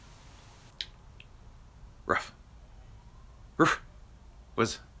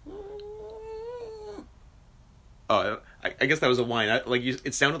Was... Oh, I guess that was a whine.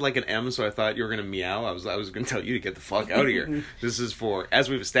 It sounded like an M, so I thought you were going to meow. I was going to tell you to get the fuck out of here. This is for, as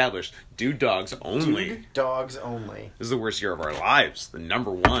we've established, dude dogs only. Dude dogs only. This is the worst year of our lives. The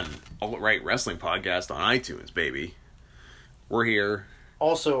 #1 alt-right wrestling podcast on iTunes, baby. We're here.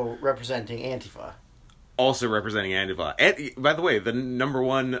 Also representing Antifa. And, by the way, the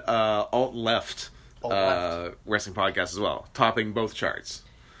 #1 alt-left wrestling podcast as well. Topping both charts.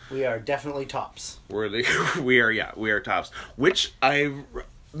 We are definitely tops. We are tops. Which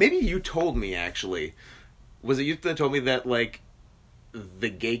maybe you told me, actually. Was it you that told me that, like, the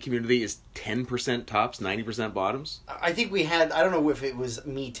gay community is 10% tops, 90% bottoms? I think we had, I don't know if it was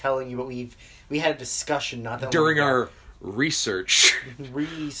me telling you, but we had a discussion not that during long ago. Our research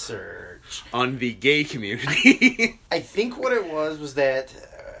on the gay community. I think what it was that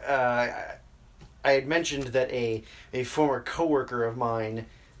I had mentioned that a former coworker of mine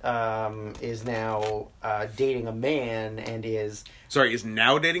is now dating a man and is... Sorry, is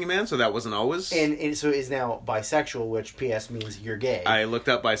now dating a man? So that wasn't always? And so is now bisexual, which PS means you're gay. I looked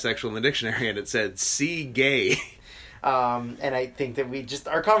up bisexual in the dictionary and it said, see gay. And I think that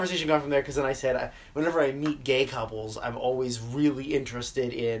our conversation got from there because then I said, whenever I meet gay couples, I'm always really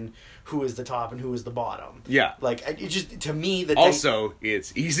interested in who is the top and who is the bottom. Yeah. Like, it just, to me...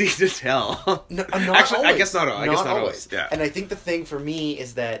 it's easy to tell. No, not actually, always. I guess not always. Yeah. And I think the thing for me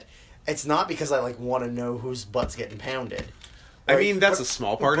is that it's not because I, like, want to know whose butt's getting pounded. I mean, that's a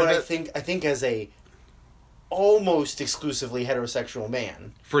small part of it. But I think as a almost exclusively heterosexual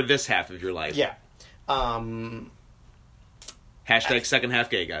man... For this half of your life. Yeah. Hashtag second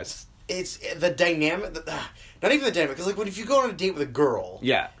half gay, guys. It's the dynamic... not even the dynamic, because, like, if you go on a date with a girl...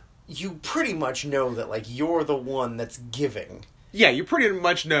 Yeah. You pretty much know that, like, you're the one that's giving. Yeah, you pretty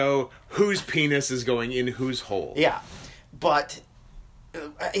much know whose penis is going in whose hole. Yeah. But...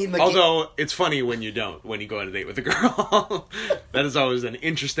 Although, it's funny when you don't, when you go on a date with a girl. That is always an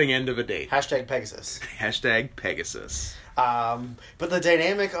interesting end of a date. Hashtag Pegasus. Hashtag Pegasus. But the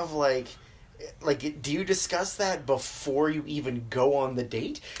dynamic of, like, do you discuss that before you even go on the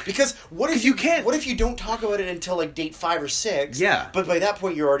date? Because what if you can't? What if you don't talk about it until, like, date 5 or 6? Yeah. But by that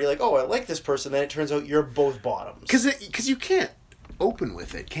point, you're already like, oh, I like this person. Then it turns out you're both bottoms. Because you can't open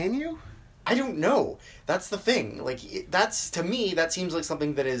with it, can you? I don't know. That's the thing. Like, to me, that seems like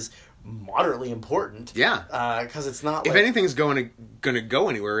something that is moderately important. Yeah. Because it's not. If anything's going to go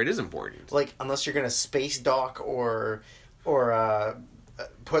anywhere, it is important. Like, unless you're going to space dock or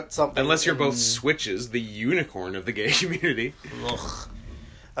put something... Unless you're both switches, the unicorn of the gay community. Ugh.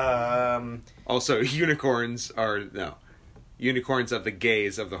 Also, unicorns are... No. Unicorns of the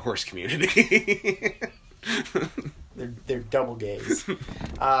gays of the horse community. They're double gays. Yeah,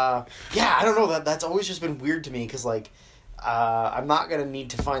 I don't know. That's always just been weird to me, because, like, I'm not going to need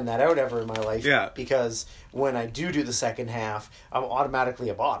to find that out ever in my life. Yeah. Because when I do the second half, I'm automatically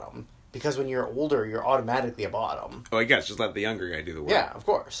a bottom. Because when you're older, you're automatically a bottom. Oh, I guess. Just let the younger guy do the work. Yeah, of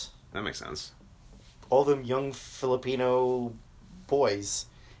course. That makes sense. All them young Filipino boys,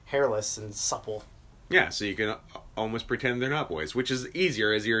 hairless and supple. Yeah, so you can almost pretend they're not boys, which is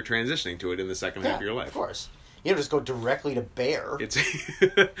easier as you're transitioning to it in the second half of your life. Of course. You don't just go directly to bear.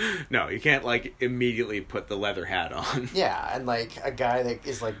 No, you can't, like, immediately put the leather hat on. Yeah, and, like, a guy that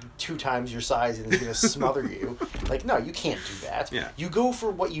is, like, 2 times your size and is going to smother you. Like, no, you can't do that. Yeah. You go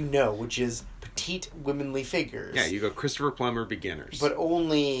for what you know, which is petite, womanly figures. Yeah, you go Christopher Plummer beginners. But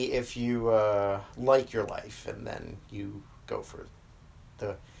only if you like your life, and then you go for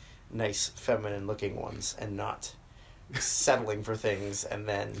the nice, feminine-looking ones, and not settling for things, and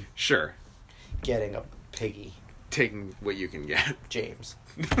then... Sure. Getting a piggy. Taking what you can get. James.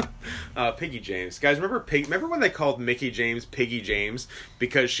 Piggy James. Guys, remember when they called Mickey James Piggy James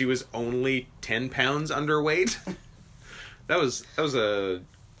because she was only 10 pounds underweight? That was a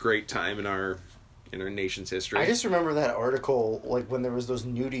great time in our nation's history. I just remember that article, like, when there was those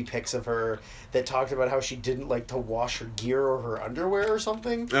nudie pics of her that talked about how she didn't like to wash her gear or her underwear or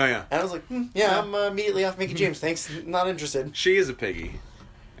something. Oh, yeah. And I was like, I'm immediately off Mickey James. Thanks, not interested. She is a piggy.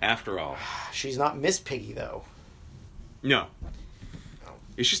 After all. She's not Miss Piggy, though. No.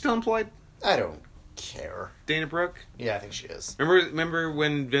 Is she still employed? I don't care. Dana Brooke? Yeah, I think she is. Remember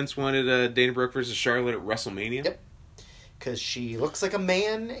when Vince wanted Dana Brooke versus Charlotte at WrestleMania? Yep. Because she looks like a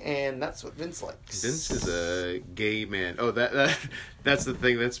man, and that's what Vince likes. Vince is a gay man. Oh, that's the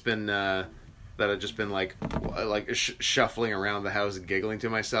thing that's been... that I've just been, like shuffling around the house giggling to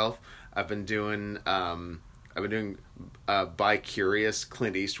myself. I've been doing bi-curious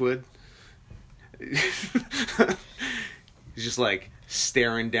Clint Eastwood. He's just, like,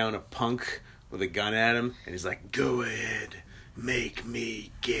 staring down a punk with a gun at him, and he's like, go ahead. make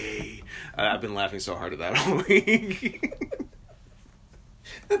me gay. I've been laughing so hard at that all week.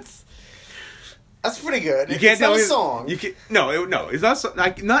 That's pretty good. You can't it's tell not me a song. No. It's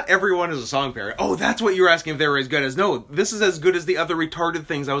not. Not everyone is a song parody. Oh, that's what you were asking if they were as good as. No, this is as good as the other retarded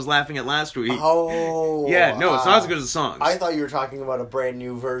things I was laughing at last week. Oh. Yeah, no, it's not as good as the songs. I thought you were talking about a brand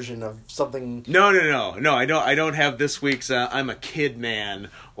new version of something. No. I don't have this week's I'm a Kid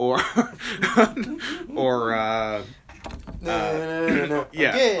Man or No.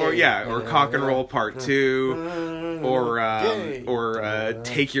 or Cock and Roll Part 2 or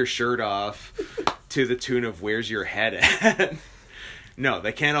Take Your Shirt Off to the tune of Where's Your Head At. No,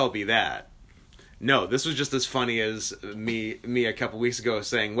 they can't all be that. No, this was just as funny as me a couple weeks ago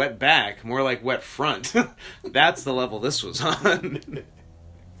saying wet back, more like wet front. That's the level this was on.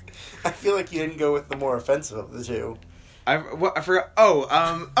 I feel like you didn't go with the more offensive of the two. I forgot.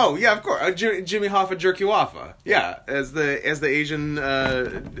 Oh, yeah, of course. Jimmy Hoffa Jerky Waffa. Yeah, as the Asian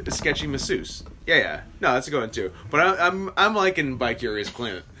sketchy masseuse. Yeah. No, that's a good one too. But I'm liking Bi Curious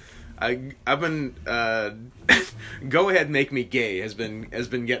Clint. I've been Go Ahead Make Me Gay has been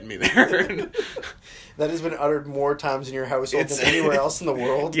getting me there. That has been uttered more times in your household than anywhere else in the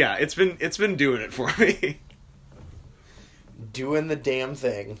world. Yeah, it's been doing it for me. Doing the damn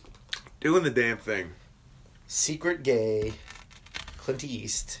thing. Doing the damn thing. Secret gay Clint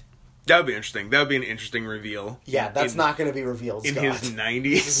East. That would be interesting. That would be an interesting reveal. Yeah, that's not going to be revealed, in Scott. his 90s.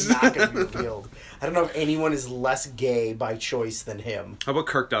 This is not going to be revealed. I don't know if anyone is less gay by choice than him. How about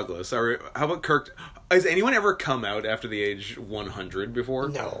Kirk Douglas? How about Kirk? Has anyone ever come out after the age 100 before?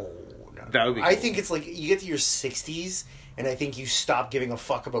 No. That would be cool. I think it's like you get to your 60s, and I think you stop giving a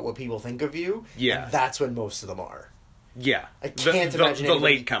fuck about what people think of you. Yeah. And that's when most of them are. Yeah. I can't imagine the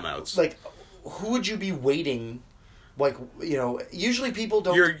late come-outs. Like, who would you be waiting? Like, usually people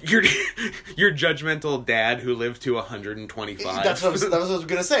don't. Your judgmental dad who lived to 125. That's what I was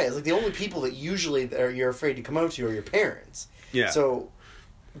gonna say. It's like the only people that usually you're afraid to come out to are your parents. Yeah. So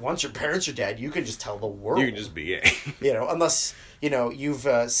once your parents are dead, you can just tell the world. You can just be gay. Unless you've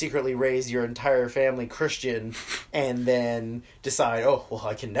secretly raised your entire family Christian, and then decide, oh well,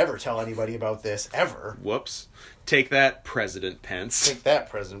 I can never tell anybody about this ever. Whoops! Take that, President Pence. Take that,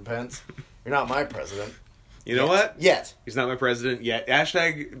 President Pence. You're not my president. You know what? Yet. He's not my president yet.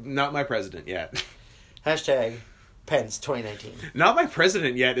 Hashtag not my president yet. Hashtag Pence 2019. Not my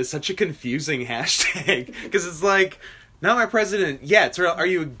president yet is such a confusing hashtag. Because it's like, not my president yet. So are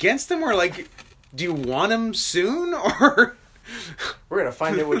you against him or like, do you want him soon? Or we're going to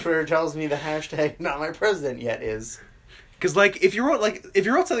find out what Twitter tells me the hashtag not my president yet is. Because like, if you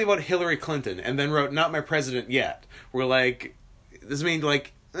wrote something about Hillary Clinton and then wrote not my president yet, we're like, does it mean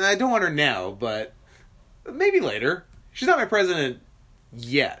like, I don't want her now, but maybe later. She's not my president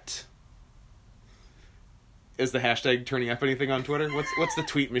yet. Is the hashtag turning up anything on Twitter? What's the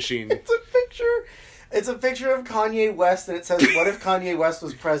tweet machine? It's a picture of Kanye West, and it says, what if Kanye West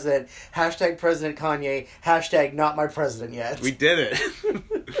was president? Hashtag President Kanye. Hashtag not my president yet. We did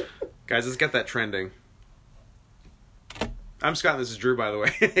it. Guys, let's get that trending. I'm Scott, and this is Drew, by the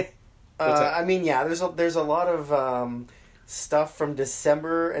way. There's a lot of stuff from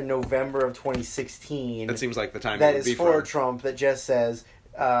December and November of 2016. That seems like the time that it would be is for from. Trump that just says,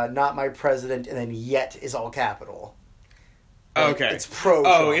 not my president, and then yet is all capital. Okay. It's pro-Trump.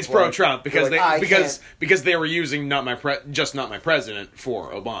 Oh, it's pro-Trump because because they were using not my president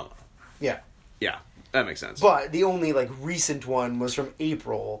for Obama. Yeah. Yeah, that makes sense. But the only recent one was from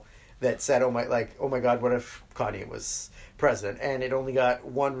April that said, oh my God, what if Kanye was president? And it only got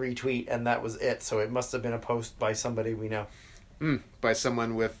one retweet, and that was it. So it must have been a post by somebody we know. By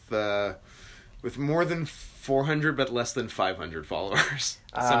someone with more than 400 but less than 500 followers.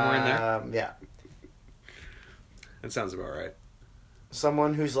 Somewhere in there? Yeah. That sounds about right.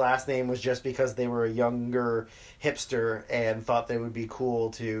 Someone whose last name was just because they were a younger hipster and thought they would be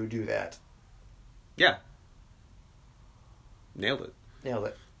cool to do that. Yeah. Nailed it.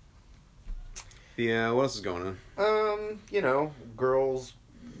 Yeah, what else is going on? Girls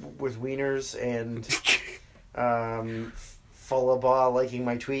with wieners and Falaba liking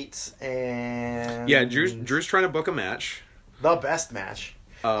my tweets and... Yeah, Drew's trying to book a match. The best match.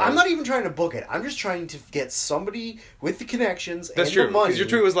 I'm not even trying to book it. I'm just trying to get somebody with the connections and the money. Because your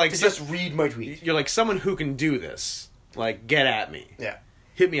tweet was like... to just read my tweet. You're like, someone who can do this. Like, get at me. Yeah.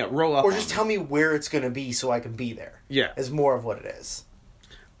 Hit me up. Roll up or just tell me where it's going to be so I can be there. Yeah. Is more of what it is.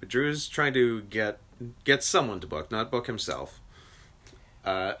 But Drew's trying to get someone to book, not book himself.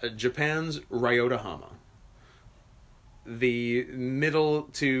 Japan's Ryota Hama. The middle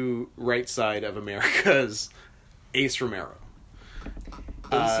to right side of America's Ace Romero.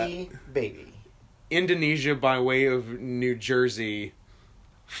 AC baby. Indonesia by way of New Jersey,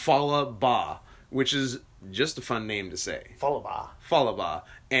 Fala Ba, which is just a fun name to say. Falaba. Falaba.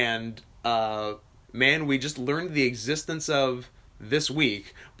 And, man, we just learned the existence of this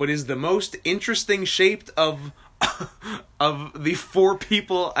week, but is the most interesting shaped of the 4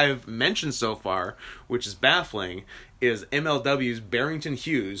 people I've mentioned so far, which is baffling, is MLW's Barrington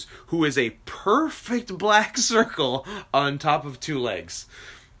Hughes, who is a perfect black circle on top of 2 legs.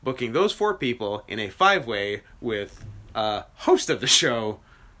 Booking those 4 people in a 5-way with host of the show,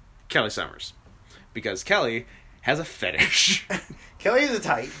 Kelly Summers. Because Kelly has a fetish. Kelly is a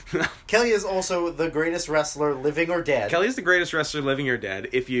type. Kelly is also the greatest wrestler living or dead. Kelly is the greatest wrestler living or dead.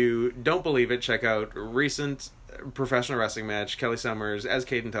 If you don't believe it, check out recent professional wrestling match, Kelly Summers as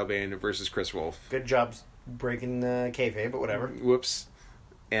Caden Talbane versus Chris Wolf. Good job breaking the kayfabe, but whatever. Whoops.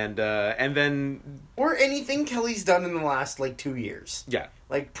 And then... Or anything Kelly's done in the last, 2 years. Yeah.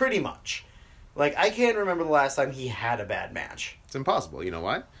 Pretty much. I can't remember the last time he had a bad match. It's impossible. You know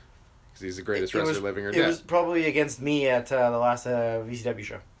why? Because he's the greatest wrestler living or dead. It was probably against me at the last WCW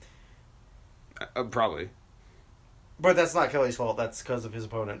show. Probably. But that's not Kelly's fault. That's because of his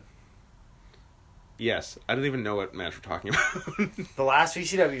opponent. Yes. I don't even know what match we're talking about. The last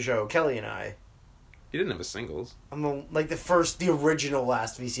WCW show, Kelly and I. You didn't have a singles. On the original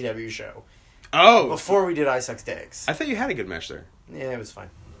last WCW show. Oh! Before we did I Sucks Dicks. I thought you had a good match there. Yeah, it was fine.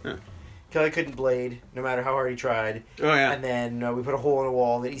 Huh. Kelly couldn't blade, no matter how hard he tried. Oh, yeah. And then we put a hole in a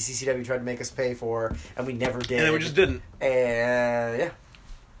wall that ECCW tried to make us pay for, and we never did. And then we just didn't. And, yeah.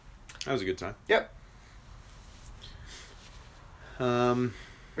 That was a good time. Yep.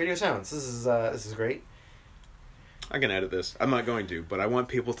 Radio Sounds. This is great. I can edit this. I'm not going to, but I want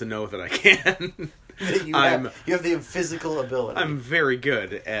people to know that I can. You have the physical ability. I'm very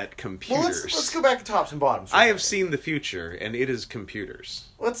good at computers. Well, let's go back to tops and bottoms. I have seen the future, and it is computers.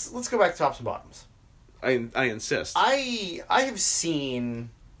 Let's go back to tops and bottoms. I insist. I have seen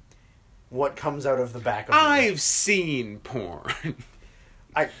what comes out of the back of I've seen porn.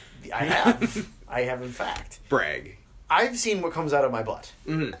 I have. I have, in fact. Brag. I've seen what comes out of my butt.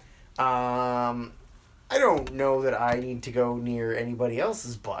 Mm-hmm. I don't know that I need to go near anybody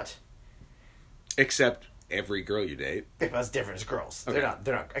else's butt. Except every girl you date. Yeah, that's different as girls. Okay.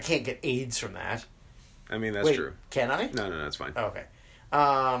 They're not. I can't get AIDS from that. I mean, that's Wait, true. Can I? No, that's fine. Oh, okay.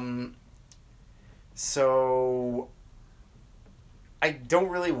 So I don't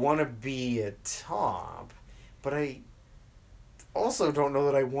really want to be a top, but I also don't know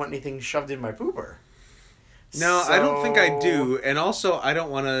that I want anything shoved in my pooper. No, I don't think I do, and also I don't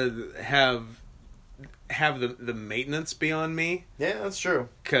want to have the maintenance be on me. Yeah, that's true.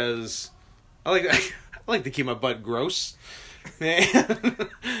 Because I like to keep my butt gross. I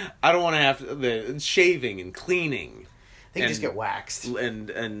don't want to have the shaving and cleaning. I think you just get waxed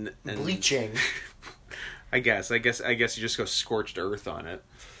and bleaching. I guess you just go scorched earth on it.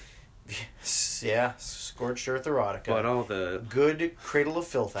 Yeah, scorched earth erotica. But all the good Cradle of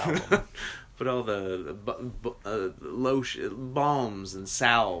Filth album. But all the lotion, balms and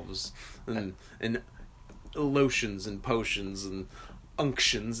salves and lotions and potions and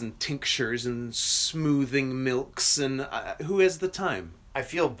unctions and tinctures and smoothing milks and who has the time? I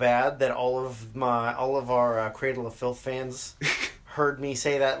feel bad that all of our Cradle of Filth fans heard me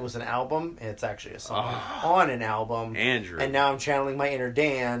say that was an album, and it's actually a song on an album. Andrew. And now I'm channeling my inner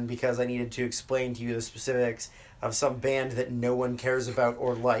Dan because I needed to explain to you the specifics of some band that no one cares about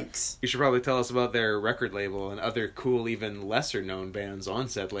or likes. You should probably tell us about their record label and other cool, even lesser known bands on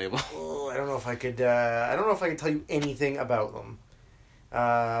said label. Oh, I don't know if I could. I don't know if I can tell you anything about them.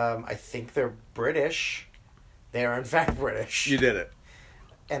 I think they're British. They are in fact British. You did it.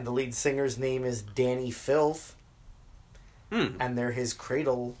 And the lead singer's name is Danny Filth. And they're his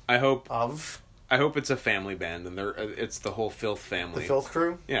Cradle. I hope it's a family band, and it's the whole Filth family. The Filth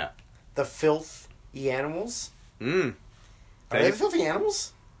crew. Yeah. The Filthy Animals. Are they the Filthy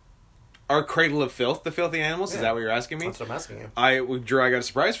Animals? Are Cradle of Filth the Filthy Animals? Yeah. Is that what you're asking me? That's what I'm asking you. Drew, I got a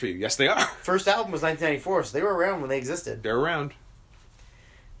surprise for you. Yes, they are. First album was 1994, so they were around when they existed. They're around.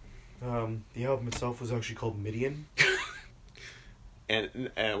 The album itself was actually called Midian.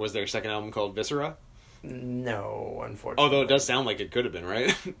 And was their second album called Viscera? No, unfortunately. Although it does sound like it could have been,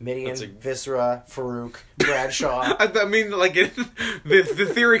 right? Midian, Viscera, Farouk, Bradshaw. I mean,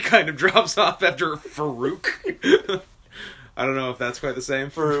 the theory kind of drops off after Farouk. I don't know if that's quite the same.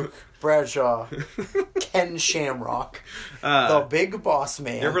 Farouk, Bradshaw, Ken Shamrock, the Big Boss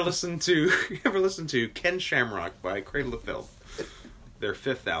Man. You ever listen to Ken Shamrock by Cradle of Filth? Their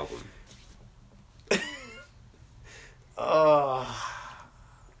fifth album.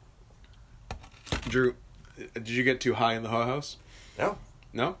 Drew, did you get too high in the Ho House? No.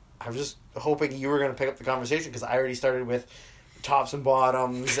 No? I was just hoping you were going to pick up the conversation because I already started with tops and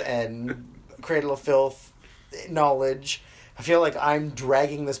bottoms and Cradle of Filth knowledge. I feel like I'm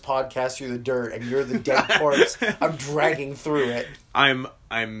dragging this podcast through the dirt and you're the dead corpse. I'm dragging through it. I'm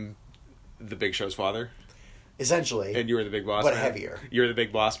the Big Show's father. Essentially. And you were the Big Boss but Man. Heavier. You're the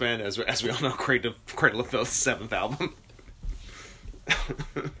Big Boss Man, as we all know, Cradle of Filth's 7th album.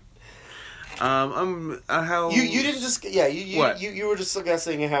 How you didn't just what? you were just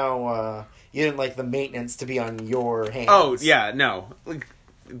discussing how you didn't like the maintenance to be on your hands. Oh yeah, no,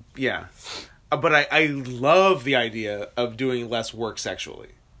 yeah, but I love the idea of doing less work sexually.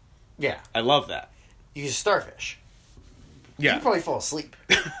 Yeah, I love that. You use starfish. Yeah, you'd probably fall asleep.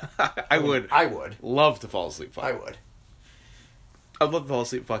 I would love to fall asleep. I would. I'd love to fall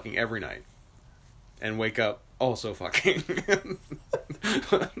asleep fucking every night, and wake up also fucking.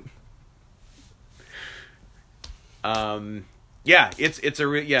 Yeah, it's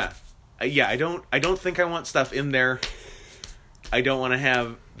a yeah. I don't think I want stuff in there. I don't want to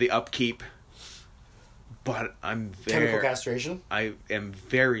have the upkeep, but I'm chemical castration. I am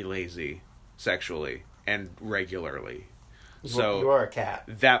very lazy sexually and regularly. So you are a cat.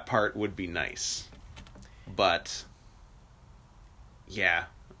 That part would be nice. But yeah,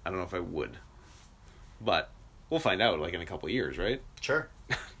 I don't know if I would. But we'll find out like in a couple of years, right? Sure.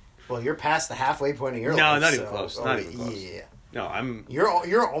 Well, you're past the halfway point of your life. No, not even close. Not even close. Yeah. No,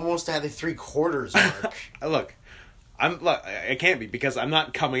 You're almost at the 3/4 mark. Look, I can't be because I'm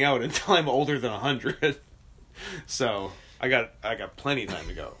not coming out until I'm older than 100. So I got plenty of time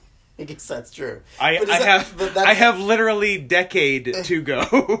to go. I guess that's true. I have literally decade to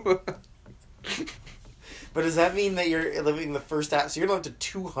go. But does that mean that you're living the first half? So you're living to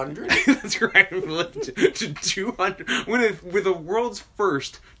 200? That's right. I'm living to 200. With the world's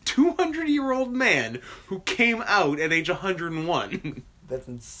first 200-year-old man who came out at age 101. That's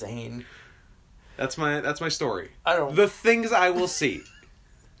insane. That's my story. The things I will see.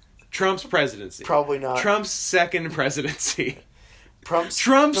 Trump's presidency. Probably not. Trump's second presidency.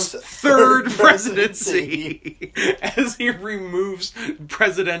 Trump's third presidency as he removes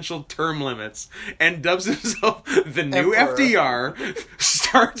presidential term limits and dubs himself the new Emperor. FDR,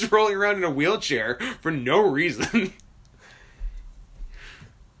 starts rolling around in a wheelchair for no reason.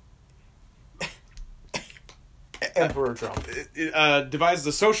 Emperor Trump. Devises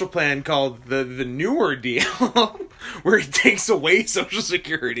a social plan called the Newer Deal, where he takes away Social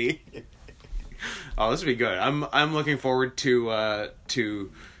Security. Oh, this would be good. I'm looking forward to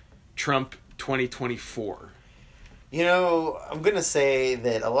Trump 2024. You know, I'm gonna say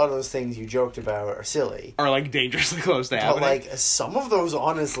that a lot of those things you joked about are silly. Are like dangerously close to happening. But like some of those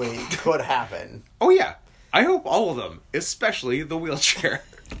honestly could happen. Oh yeah. I hope all of them, especially the wheelchair.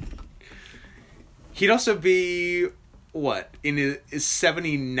 He'd also be what? Is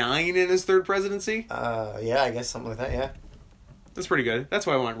 79 in his third presidency? Yeah, I guess something like that, yeah. That's pretty good. That's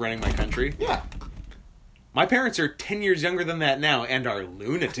why I want running my country. Yeah. My parents are 10 years younger than that now and are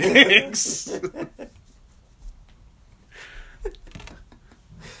lunatics.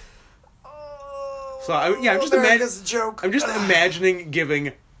 So I'm just imagining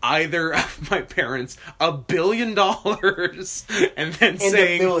giving either of my parents $1 billion and then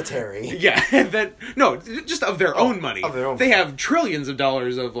saying the military. Yeah, and then no, just of their own money. Of their own they money. have trillions of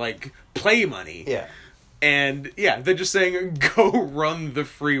dollars of like play money. Yeah. And yeah, they're just saying go run the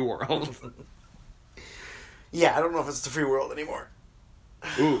free world. Yeah, I don't know if it's the free world anymore.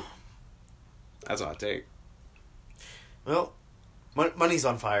 Ooh. That's a hot take. Well, money's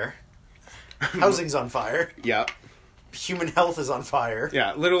on fire. Housing's on fire. Yeah. Human health is on fire.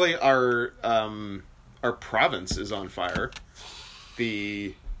 Yeah, literally our province is on fire.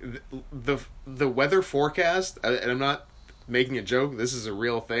 The weather forecast, and I'm not making a joke, this is a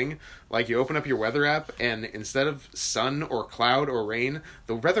real thing. Like, you open up your weather app, and instead of sun or cloud or rain,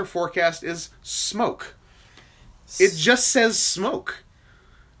 the weather forecast is smoke. It just says smoke.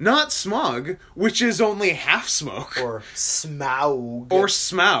 Not smog, which is only half smoke. Or smaug. Or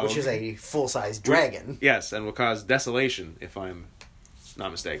smaug. Which is a full-size dragon. Yes, and will cause desolation, if I'm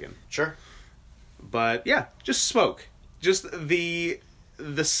not mistaken. Sure. But, yeah, just smoke. Just the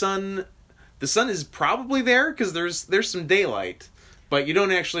sun... The sun is probably there, because there's some daylight. But you don't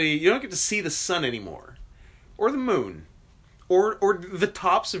get to see the sun anymore. Or the moon. Or the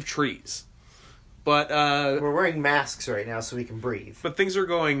tops of trees. But we're wearing masks right now so we can breathe. But things are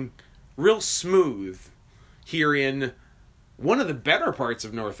going real smooth here in one of the better parts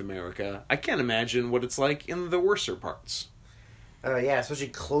of North America. I can't imagine what it's like in the worser parts. Yeah, especially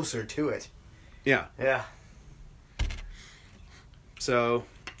closer to it. Yeah. Yeah. So,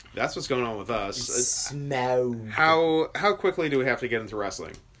 That's what's going on with us. Smoke. How quickly do we have to get into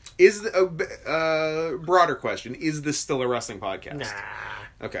wrestling? Is a broader question? Is this still a wrestling podcast?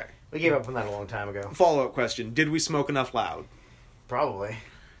 Nah. Okay. We gave up on that a long time ago. Follow-up question. Did we smoke enough loud? Probably.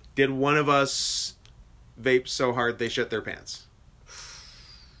 Did one of us vape so hard they shit their pants?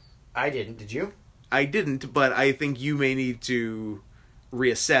 I didn't. Did you? I didn't, but I think you may need to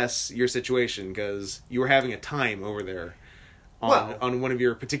reassess your situation because you were having a time over there on one of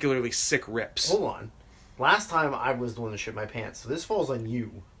your particularly sick rips. Hold on. Last time I was the one that shit my pants, so this falls on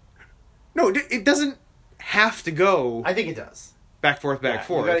you. No, it doesn't have to go. I think it does. Back forth.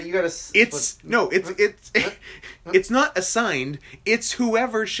 You gotta. It's not assigned. It's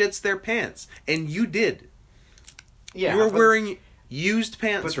whoever shits their pants, and you did. Yeah, you were wearing used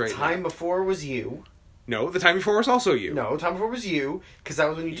pants right now. But the time before was you. No, the time before was also you. No, the time before was you, because that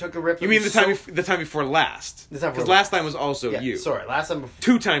was when you took a rip. You mean the time before last? Because last time was also you. Sorry, last time before.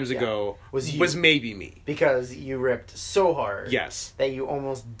 2 times ago was maybe me. Because you ripped so hard. Yes. That you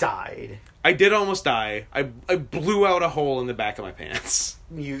almost died. I did almost die. I blew out a hole in the back of my pants.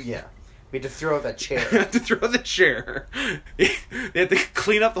 We had to throw out that chair. To throw the chair. They had to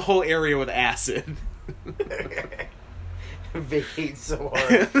clean up the whole area with acid. They hate so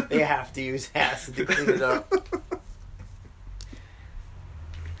hard. They have to use acid to clean it up.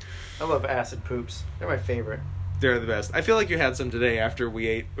 I love acid poops. They're my favorite. They're the best. I feel like you had some today after we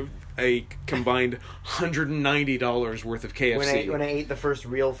ate a combined $190 worth of KFC. When I ate the first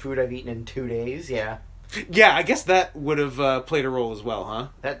real food I've eaten in 2 days, yeah. Yeah, I guess that would have played a role as well, huh?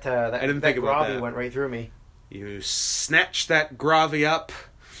 I didn't think about that. Went right through me. You snatched that gravy up.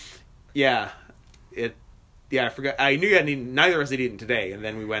 Yeah, I forgot. I knew neither of us had eaten today, and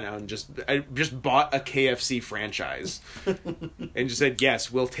then we went out and I just bought a KFC franchise, and just said, yes,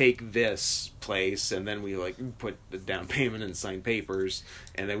 we'll take this place, and then we put the down payment and signed papers,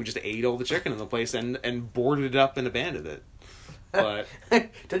 and then we just ate all the chicken in the place and boarded it up and abandoned it. But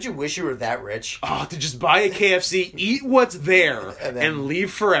don't you wish you were that rich? Oh, to just buy a KFC, eat what's there, and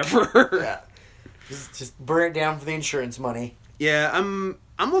leave forever. Yeah, just burn it down for the insurance money. Yeah, I'm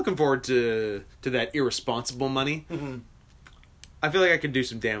looking forward to that irresponsible money. Mm-hmm. I feel like I could do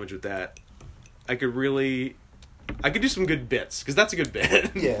some damage with that. I could do some good bits, because that's a good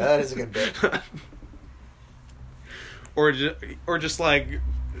bit. Yeah, that is a good bit. or just like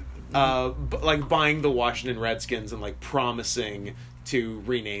buying the Washington Redskins and promising to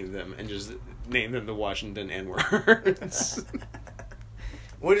rename them and just name them the Washington N-words.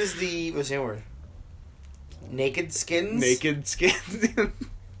 What's the N-word? Naked skins? Naked skins.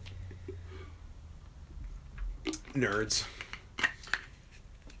 Nerds.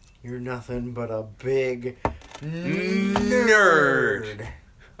 You're nothing but a big nerd.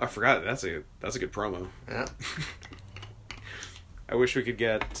 I forgot. That's a good promo. Yeah. I wish we could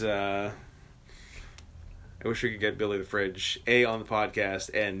get Billy the Fridge A on the podcast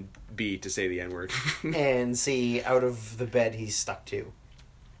and B to say the N-word. And C out of the bed he's stuck to.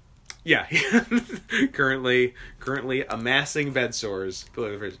 Yeah. currently amassing bed sores.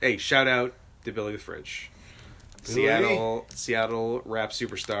 Billy the Fridge. Hey, shout out to Billy the Fridge. Billy? Seattle rap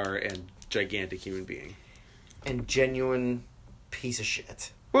superstar and gigantic human being. And genuine piece of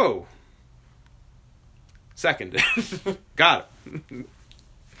shit. Whoa. Second. Got him.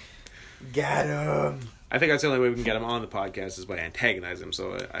 Got him. I think that's the only way we can get him on the podcast is by antagonizing him,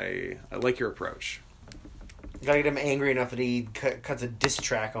 so I like your approach. Gotta get him angry enough that he cuts a diss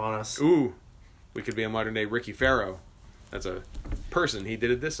track on us. Ooh. We could be a modern day Ricky Farrow. That's a person he did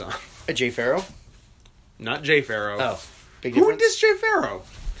a diss on. A Jay Farrow? Not Jay Farrow. Oh. Big Who would difference? diss Jay Farrow?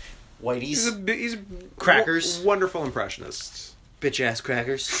 Whitey's. He's a Crackers. Wonderful impressionist. Bitch-ass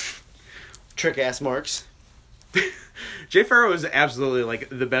crackers. Trick-ass marks. Jay Farrow is absolutely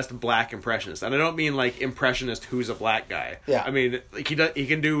the best black impressionist, and I don't mean impressionist who's a black guy. Yeah. I mean he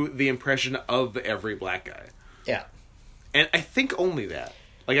can do the impression of every black guy. Yeah. And I think only that.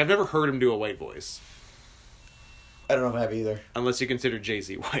 I've never heard him do a white voice. I don't know if I have either. Unless you consider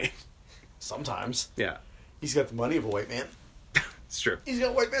Jay-Z white. Sometimes. Yeah. He's got the money of a white man. It's true. He's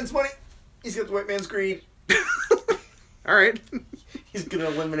got white man's money. He's got the white man's greed. All right. He's going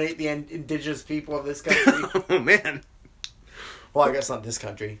to eliminate the indigenous people of this country. Oh, man. Well, I guess not this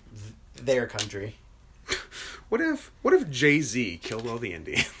country. Their country. What if Jay-Z killed all the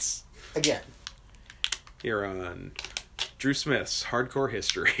Indians? Again. Here on Drew Smith's Hardcore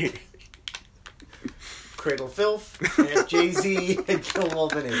History. Cradle of Filth, and if Jay-Z had killed all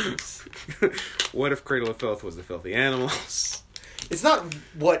the natives. What if Cradle of Filth was the filthy animals? It's not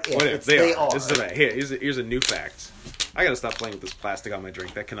what if, it's they are. This is here's a new fact. I gotta stop playing with this plastic on my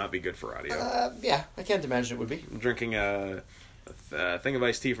drink. That cannot be good for audio. Yeah, I can't imagine it would be. I'm drinking a a thing of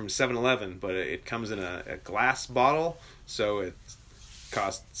iced tea from 7-Eleven, but it comes in a glass bottle, so it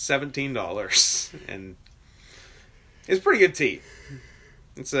costs $17, and it's pretty good tea.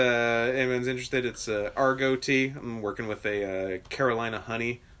 It's anyone's interested, it's Argo tea. I'm working with a Carolina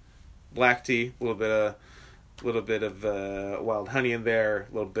honey black tea, a little bit of wild honey in there,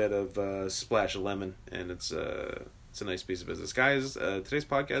 a little bit of splash of lemon, and it's a nice piece of business. Guys, today's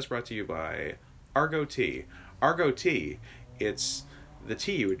podcast brought to you by Argo tea. Argo tea, it's the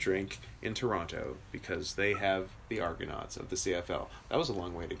tea you would drink in Toronto because they have the Argonauts of the CFL. That was a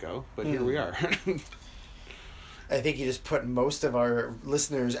long way to go, but here we are. I think you just put most of our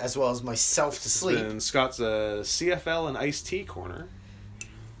listeners, as well as myself, to sleep. And Scott's CFL and iced tea corner.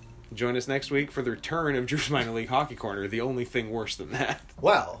 Join us next week for the return of Drew's Minor League Hockey Corner. The only thing worse than that.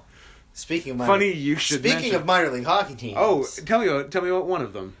 Well, speaking of minor league hockey teams. Oh, tell me about one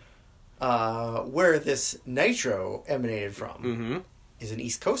of them. Where this Nitro emanated from is an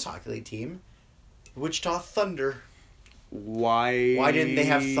East Coast Hockey League team, Wichita Thunder. Why didn't they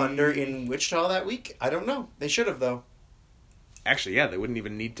have Thunder in Wichita that week? I don't know. They should have, though. Actually, yeah, they wouldn't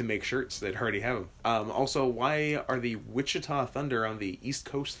even need to make shirts. They'd already have them. Also, why are the Wichita Thunder on the East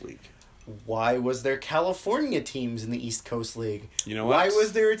Coast League? Why was there California teams in the East Coast League? You know what? Why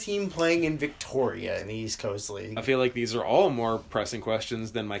was there a team playing in Victoria in the East Coast League? I feel like these are all more pressing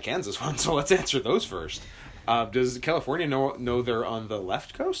questions than my Kansas one, so let's answer those first. Does California know they're on the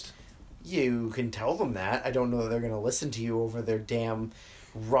left coast? You can tell them that. I don't know that they're going to listen to you over their damn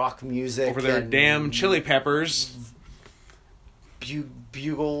rock music. Over their damn Chili Peppers.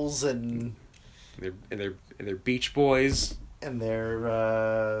 Bugles and their Beach Boys. And their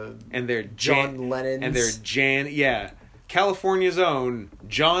John Lennons. And their California's own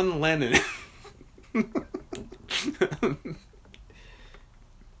John Lennon.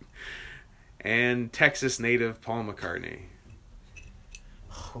 And Texas native Paul McCartney.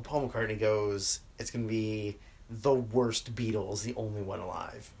 When Paul McCartney goes, it's going to be the worst Beatles, the only one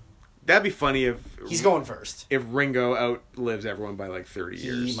alive. That'd be funny if... He's going first. If Ringo outlives everyone by 30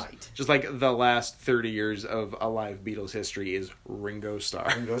 years. He might. Just like the last 30 years of alive Beatles history is Ringo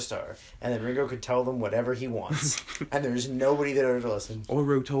Starr. Ringo Starr. And then Ringo could tell them whatever he wants. And there's nobody there to listen. I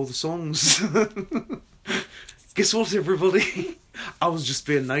wrote all the songs. Guess what, everybody? I was just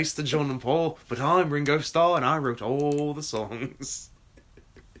being nice to John and Paul, but I'm Ringo Starr and I wrote all the songs.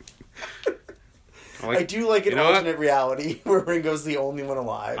 I do like an alternate reality where Ringo's the only one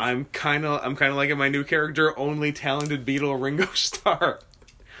alive. I'm kind of liking my new character, only talented Beatle Ringo Starr.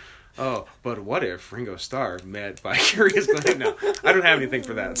 Oh, but what if Ringo Starr met Vicarious Glenn? No, I don't have anything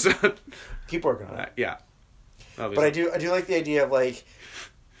for that. So keep working on it. Yeah, but I do like the idea of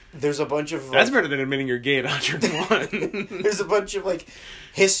there's a bunch of... That's better than admitting you're gay at 101. There's a bunch of,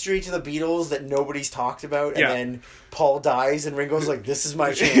 history to the Beatles that nobody's talked about, and then Paul dies, and Ringo's like, this is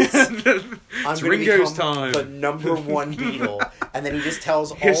my chance. I'm going to become the number one Beatle. And then he just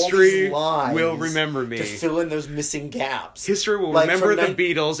tells all these lies will remember me to fill in those missing gaps. History will remember the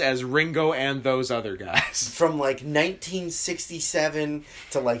Beatles as Ringo and those other guys. From 1967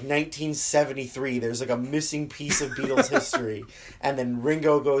 to 1973, there's a missing piece of Beatles history. And then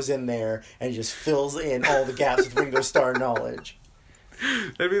Ringo goes in there and just fills in all the gaps with Ringo Starr knowledge.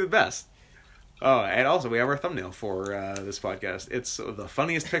 That'd be the best. Oh, and also we have our thumbnail for this podcast. It's the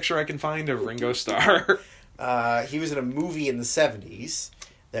funniest picture I can find of Ringo Starr. He was in a movie in the 70s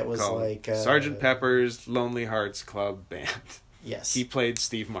that was called Sgt. Pepper's Lonely Hearts Club Band. Yes. He played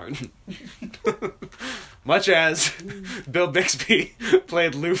Steve Martin. Much as Bill Bixby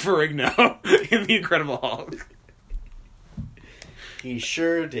played Lou Ferrigno in The Incredible Hulk. He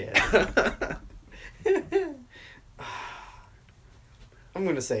sure did. I'm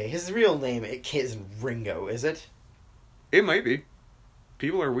going to say, his real name isn't Ringo, is it? It might be.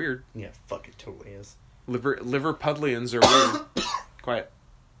 People are weird. Yeah, fuck, it totally is. Liverpudlians are weird. Quiet.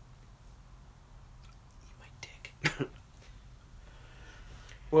 Eat my dick.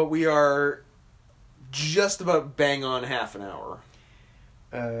 Well, we are just about bang on half an hour.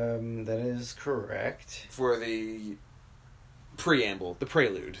 That is correct. For the preamble, the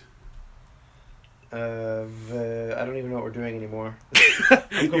prelude. I don't even know what we're doing anymore.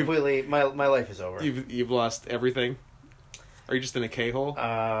 I'm completely... My life is over. You've lost everything? Are you just in a K-hole?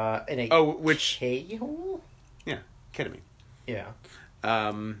 In a K-hole? Yeah, ketamine. Yeah.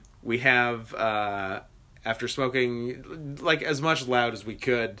 We have, after smoking, as much loud as we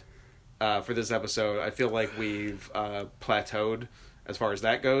could for this episode, I feel like we've plateaued as far as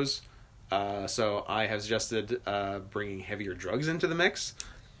that goes. So I have suggested bringing heavier drugs into the mix.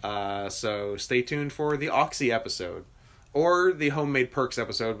 So stay tuned for the Oxy episode. Or the Homemade Perks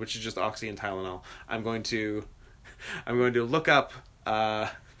episode, which is just Oxy and Tylenol. I'm going to I'm going to look up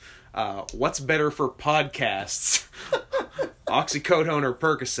what's better for podcasts, oxycodone or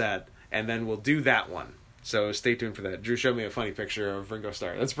Percocet, and then we'll do that one. So stay tuned for that. Drew showed me a funny picture of Ringo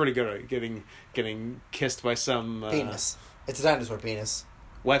Starr. That's pretty good at getting kissed by some... penis. It's a dinosaur penis.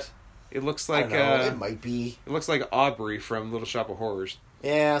 What? It looks like... I don't know. It might be. It looks like Aubrey from Little Shop of Horrors.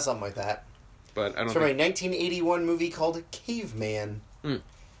 Yeah, something like that. But I don't It's from a 1981 movie called Caveman.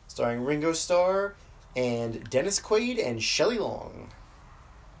 Starring Ringo Starr and Dennis Quaid and Shelley Long.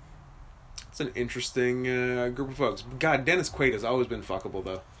 It's an interesting group of folks. God, Dennis Quaid has always been fuckable,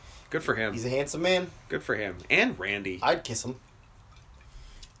 though. Good for him. He's a handsome man. Good for him. And Randy. I'd kiss him.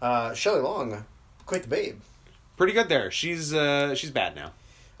 Shelley Long, quite the babe. Pretty good there. She's bad now.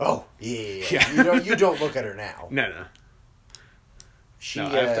 Oh, yeah. You don't look at her now. No. I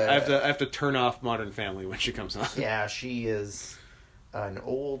have to turn off Modern Family when she comes on. Yeah, she is an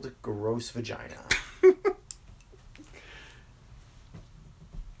old, gross vagina.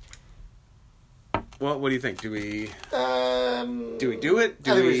 Well, what do you think? Do we do it?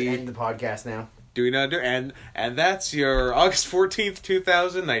 I think we just end the podcast now. Do we not do it? And that's your August 14th,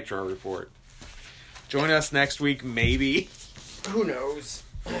 2000 Nitro report. Join us next week, maybe. Who knows?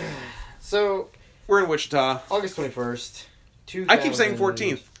 So... We're in Wichita. August 21st, 2000... I keep saying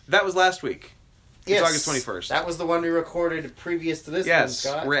 14th. That was last week. Yes. It's August 21st. That was the one we recorded previous to this one,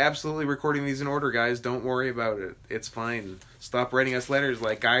 Scott. We're absolutely recording these in order, guys. Don't worry about it. It's fine. Stop writing us letters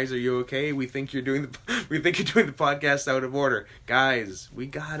like, guys, are you okay? We think you're doing the podcast out of order. Guys, we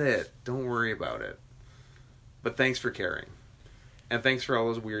got it. Don't worry about it. But thanks for caring. And thanks for all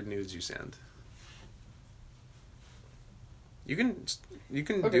those weird nudes you send. You can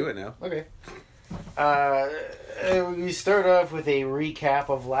do it now. Okay. We start off with a recap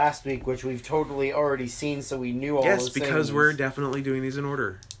of last week, which we've totally already seen, so we knew all those things. Yes, because we're definitely doing these in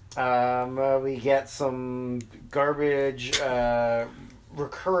order. We get some garbage.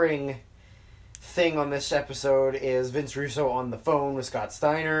 Recurring thing on this episode is Vince Russo on the phone with Scott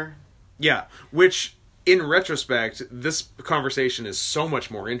Steiner. Yeah, which, in retrospect, this conversation is so much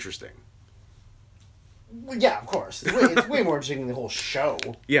more interesting. Well, yeah, of course. It's way more interesting than the whole show.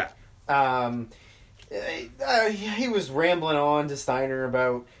 Yeah. He was rambling on to Steiner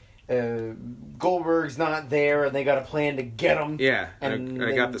about Goldberg's not there and they got a plan to get him. Yeah, and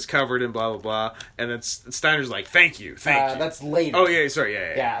I got this covered and blah, blah, blah. And then Steiner's like, thank you. That's later. Oh, yeah, sorry,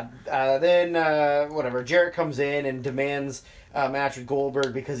 yeah. Then, whatever, Jarrett comes in and demands a match with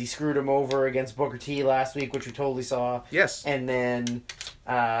Goldberg because he screwed him over against Booker T last week, which we totally saw. Yes. And then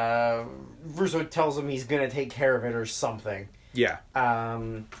Russo tells him he's going to take care of it or something. Yeah.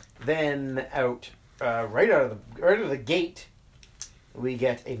 Then right out of the gate, we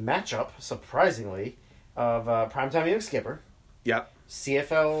get a matchup, surprisingly, of Primetime Young Skipper. Yep.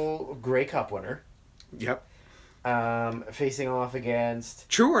 CFL Grey Cup winner. Yep. Facing off against...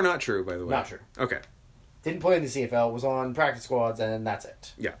 True or not true, by the way? Not true. Okay. Didn't play in the CFL, was on practice squads, and that's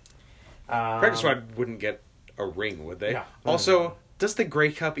it. Yeah. Practice squad wouldn't get a ring, would they? No. Also, does the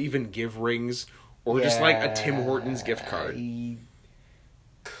Grey Cup even give rings? Or just like a Tim Hortons gift card? I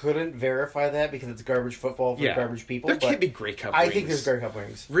couldn't verify that because it's garbage football for garbage people. There can't be Grey Cup rings. I think there's Grey Cup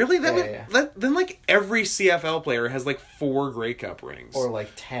rings. Really? Then like every CFL player has like 4 Grey Cup rings. Or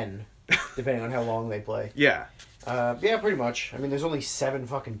like 10, depending on how long they play. Yeah. Yeah, pretty much. I mean, there's only 7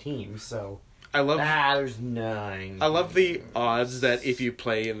 fucking teams, so... there's 9. I love the odds that if you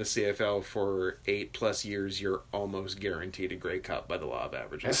play in the CFL for 8+ years, you're almost guaranteed a Grey Cup by the law of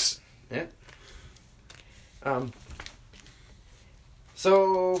averages. Yeah.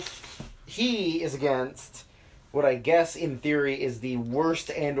 So he is against what I guess in theory is the worst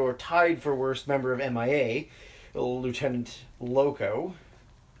and or tied for worst member of MIA, Lieutenant Loco.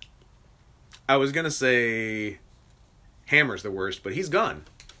 I was gonna say Hammer's the worst, but he's gone.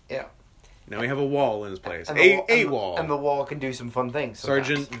 Yeah. Now we have a wall in his place. A wall. And the wall can do some fun things.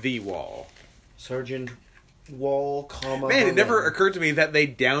 Sergeant the Wall. Sergeant Wall, Man, it never occurred to me that they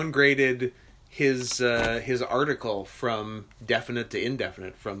downgraded his article from definite to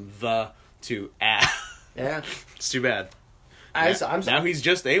indefinite, from the to a. Yeah. It's too bad. Now he's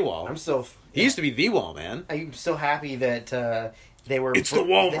just AWOL. He used to be the Wall, man. I'm so happy that they were... It's the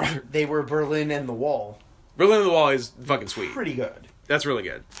Wall, brother. They were Berlin and the Wall. Berlin and the Wall is fucking sweet. Pretty good. That's really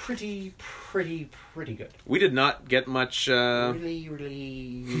good. Pretty good. We did not get much... Really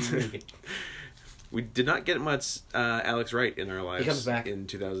good. We did not get much Alex Wright in our lives. He comes back in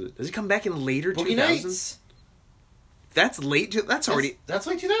 2000. Does he come back in later Boogie 2000s? Nights. That's late. That's already... That's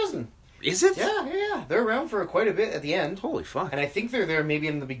like 2000. Is it? Yeah. They're around for quite a bit at the end. Holy fuck. And I think they're there maybe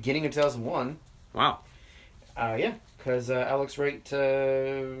in the beginning of 2001. Wow. Yeah, because Alex Wright is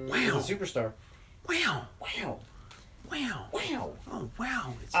a superstar. Wow. wow. Wow. Oh,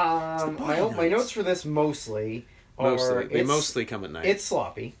 wow. It's the My notes for this mostly are... They mostly come at night. It's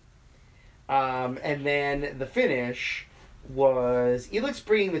sloppy. And then the finish was Elix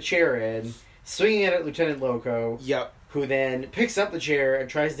bringing the chair in, swinging it at Lieutenant Loco. Yep. Who then picks up the chair and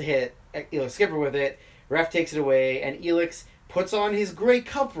tries to hit Elix Skipper with it. Ref takes it away, and Elix puts on his gray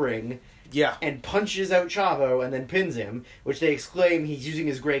cup ring. Yeah. And punches out Chavo and then pins him, which they exclaim he's using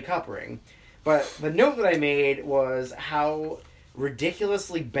his gray cup ring. But the note that I made was how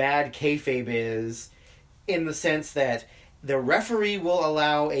ridiculously bad kayfabe is, in the sense that the referee will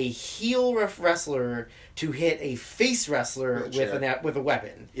allow a heel wrestler to hit a face wrestler with a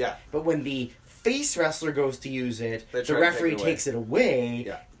weapon. Yeah. But when the face wrestler goes to use it, the referee takes it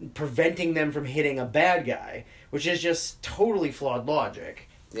away, preventing them from hitting a bad guy, which is just totally flawed logic.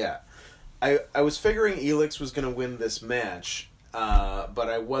 Yeah. I was figuring Elix was going to win this match, but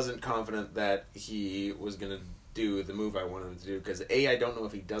I wasn't confident that he was going to do the move I wanted him to do, because I don't know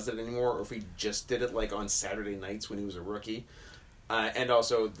if he does it anymore, or if he just did it like on Saturday nights when he was a rookie, and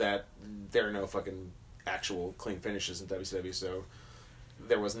also that there are no fucking actual clean finishes in WCW, so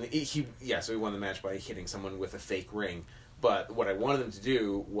there wasn't... So he won the match by hitting someone with a fake ring, but what I wanted him to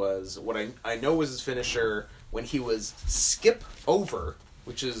do was, what I know was his finisher when he was Skip Over,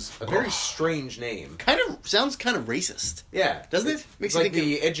 which is a very strange name. Sounds kind of racist. Yeah. Doesn't it? Makes like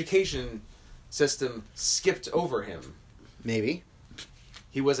the education system skipped over him. Maybe.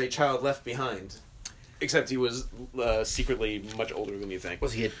 He was a child left behind. Except he was secretly much older than you think.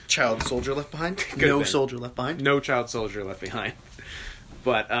 Was he a child soldier left behind? No soldier left behind? No child soldier left behind.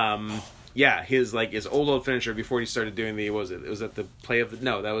 But, his old finisher before he started doing the, what was it? It was at the play of the...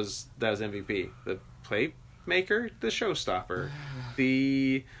 No, that was MVP. The Playmaker? The Showstopper.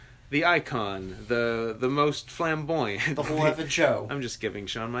 The icon. The most flamboyant. The whole effing show. I'm just giving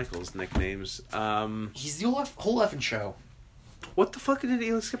Shawn Michaels nicknames. He's the whole effing show. What the fuck did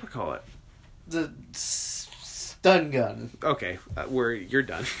Elix Skipper call it? The stun gun. Okay, you're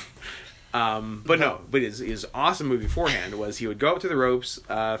done. But his awesome move beforehand was he would go up to the ropes,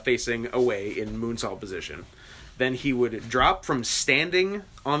 facing away in moonsault position. Then he would drop from standing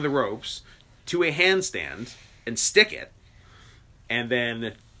on the ropes to a handstand and stick it, and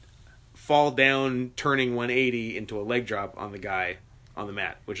then fall down, turning 180 into a leg drop on the guy on the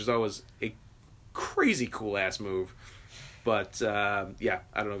mat, which is always a crazy cool ass move. But I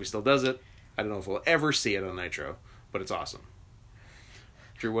don't know if he still does it. I don't know if we'll ever see it on Nitro, but it's awesome.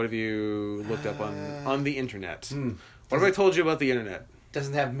 Drew, what have you looked up on the internet? What have I told you about the internet?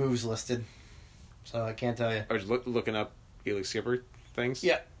 Doesn't have moves listed, so I can't tell you. I was looking up Elix Skipper things?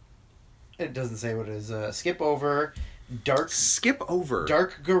 Yeah. It doesn't say what it is. Skip Over, Dark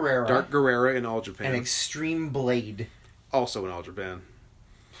Guerrera in All Japan. and Extreme Blade. Also in All Japan.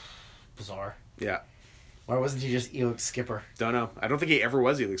 Bizarre. Yeah. Why wasn't he just Elix Skipper? Don't know. I don't think he ever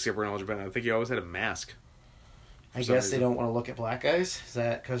was Elix Skipper in All Japan. I think he always had a mask. I guess they don't want to look at black guys. Is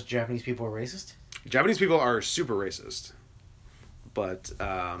that because Japanese people are racist? Japanese people are super racist, but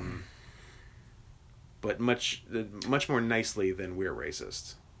much more nicely than we're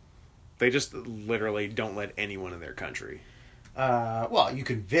racist. They just literally don't let anyone in their country. Well, you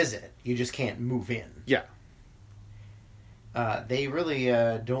can visit. You just can't move in. Yeah. They really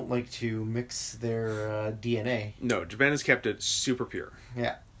don't like to mix their DNA. No, Japan has kept it super pure.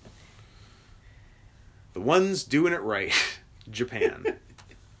 Yeah. The ones doing it right. Japan.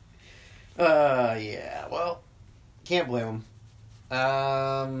 Yeah. Well, can't blame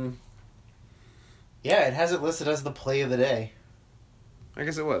them. Yeah, it has it listed as the play of the day. I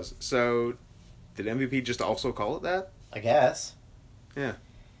guess it was. So, did MVP just also call it that? I guess. Yeah.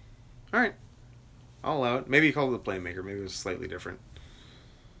 Alright. I'll allow it. Maybe he called it the Playmaker. Maybe it was slightly different.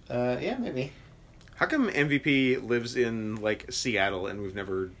 Yeah, maybe. How come MVP lives in, Seattle and we've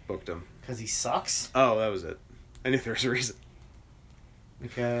never booked him? Because he sucks? Oh, that was it. I knew there was a reason.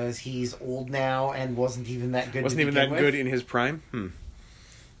 Because he's old now and wasn't even that good Wasn't even that good in his prime?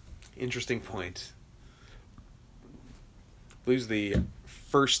 Interesting point. I believe he's the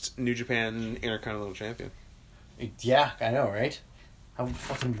first New Japan Intercontinental Champion. Yeah, I know, right? How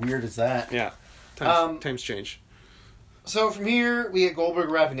fucking weird is that? Yeah. Times change. So from here, we get Goldberg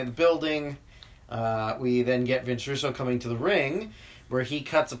arriving in the building. We then get Vince Russo coming to the ring, where he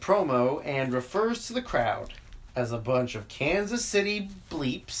cuts a promo and refers to the crowd as a bunch of Kansas City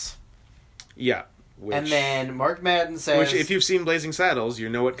bleeps. Yeah. And then Mark Madden says... Which, if you've seen Blazing Saddles, you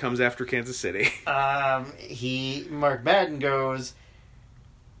know what comes after Kansas City. Mark Madden goes,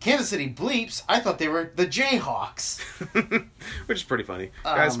 Kansas City bleeps? I thought they were the Jayhawks. Which is pretty funny.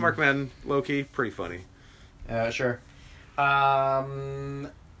 Guys, Mark Madden, low-key, pretty funny. Sure.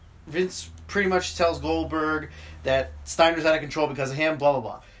 Vince pretty much tells Goldberg that Steiner's out of control because of him, blah, blah,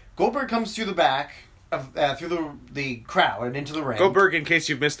 blah. Goldberg comes through the back, through the crowd and into the ring. Goldberg, in case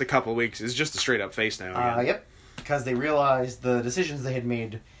you've missed a couple weeks, is just a straight-up face now. Yep. Because they realized the decisions they had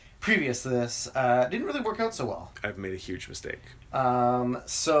made previous to this didn't really work out so well. I've made a huge mistake.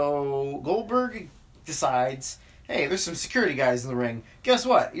 So Goldberg decides, hey, there's some security guys in the ring. Guess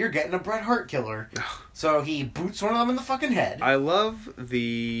what? You're getting a Bret Hart killer. So he boots one of them in the fucking head. I love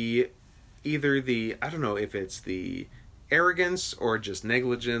I don't know if it's the arrogance or just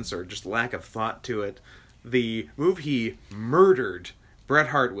negligence or just lack of thought to it. The move he murdered Bret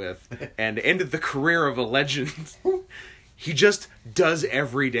Hart with and ended the career of a legend. He just does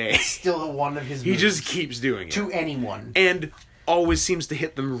every day. It's still one of his moves. He just keeps doing it. To anyone. And always seems to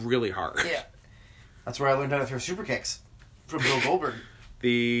hit them really hard. Yeah. That's where I learned how to throw super kicks. From Bill Goldberg.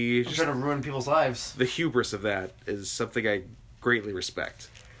 I'm trying to ruin people's lives. The hubris of that is something I greatly respect.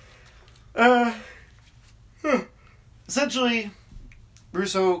 Essentially,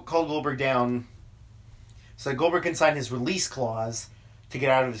 Russo called Goldberg down so that Goldberg can sign his release clause to get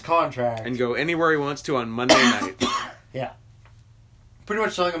out of his contract. And go anywhere he wants to on Monday night. Yeah. Pretty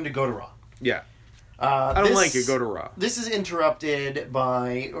much telling him to go to Raw. Yeah. I don't like it, go to Raw. This is interrupted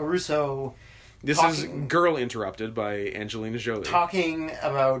by Russo... This is Girl Interrupted by Angelina Jolie. Talking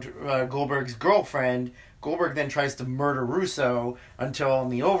about Goldberg's girlfriend. Goldberg then tries to murder Russo until on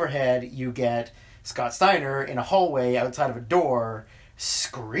the overhead you get Scott Steiner in a hallway outside of a door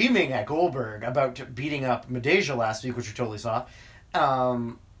screaming at Goldberg about beating up Medeja last week, which we totally saw.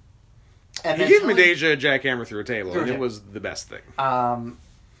 And he gave Medeja a jackhammer through a table, and it was the best thing.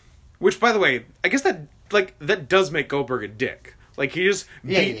 Which, by the way, I guess that does make Goldberg a dick. Like, he just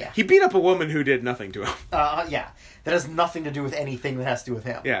he beat up a woman who did nothing to him. Yeah. That has nothing to do with anything that has to do with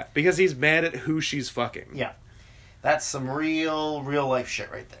him. Yeah, because he's mad at who she's fucking. Yeah. That's some real life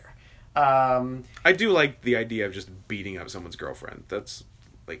shit right there. I do like the idea of just beating up someone's girlfriend. That's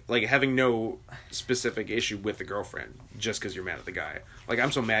like having no specific issue with the girlfriend just because you're mad at the guy. Like,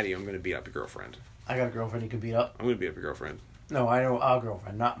 I'm so mad at you, I'm going to beat up your girlfriend. I got a girlfriend you can beat up. I'm going to beat up your girlfriend. No, I know a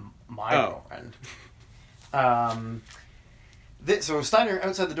girlfriend, not my girlfriend. So Steiner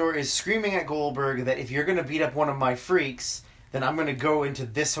outside the door is screaming at Goldberg that if you're going to beat up one of my freaks, then I'm going to go into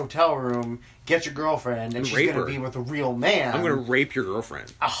this hotel room, get your girlfriend, and she's going to be with a real man. I'm going to rape your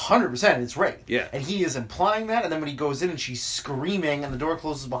girlfriend. 100%, it's rape. Yeah. And he is implying that, and then when he goes in and she's screaming and the door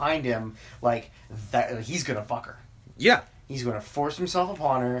closes behind him, like, that he's going to fuck her. Yeah. He's going to force himself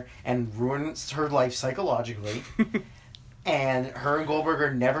upon her and ruin her life psychologically. And her and Goldberg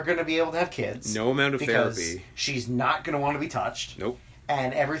are never going to be able to have kids. No amount of therapy. She's not going to want to be touched. Nope.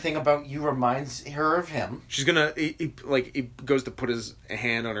 And everything about you reminds her of him. She's gonna... He goes to put his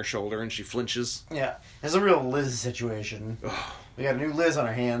hand on her shoulder and she flinches. Yeah. It's a real Liz situation. Ugh. We got a new Liz on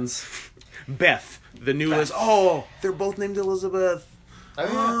our hands. Beth. The new Liz. Oh! They're both named Elizabeth.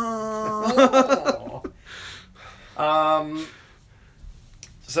 Oh.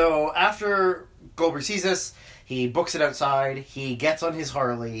 So, after Goldberg sees this... He books it outside. He gets on his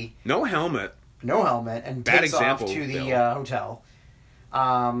Harley. No helmet. And takes off to the hotel.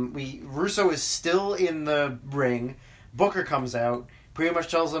 Russo is still in the ring. Booker comes out. Pretty much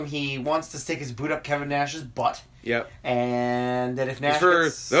tells him he wants to stick his boot up Kevin Nash's butt. Yep. And that if Nash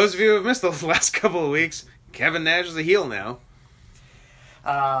those of you who have missed the last couple of weeks, Kevin Nash is a heel now.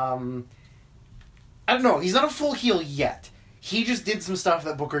 I don't know. He's not a full heel yet. He just did some stuff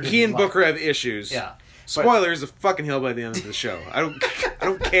that Booker didn't. He and Booker have issues. Yeah. Spoilers, a fucking heel by the end of the show. I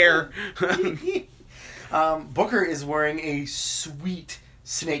don't care. Booker is wearing a sweet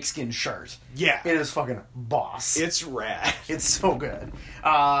snakeskin shirt. Yeah. It is fucking boss. It's rad. It's so good.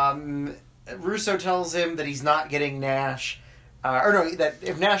 Russo tells him that he's not getting Nash. That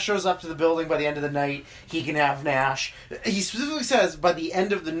if Nash shows up to the building by the end of the night, he can have Nash. He specifically says, by the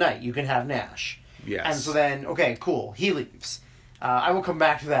end of the night, you can have Nash. Yes. And so then, okay, cool. He leaves. I will come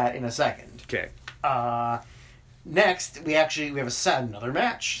back to that in a second. Okay. Next, we have another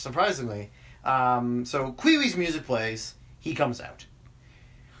match, surprisingly. So Kwee-Wee's music plays. He comes out.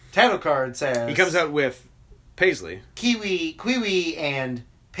 Title card says... He comes out with Paisley. Kwee-Wee and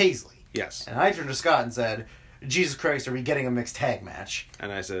Paisley. Yes. And I turned to Scott and said, Jesus Christ, are we getting a mixed tag match?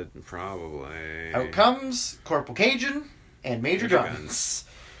 And I said, probably. Out comes Corporal Cajun and Major Guns.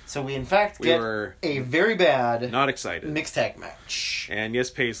 So we, in fact, get a very bad... Not excited. ...mixed tag match. And yes,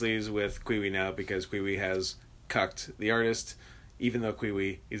 Paisley's with Kwee-Wee now because Kwee-Wee has cucked the artist, even though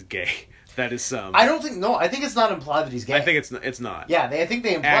Kwee-Wee is gay. That is some... I don't think... No, I think it's not implied that he's gay. I think it's not. Yeah, I think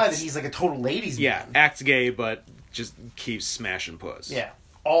they imply that he's like a total ladies' man. Yeah, acts gay, but just keeps smashing puss. Yeah,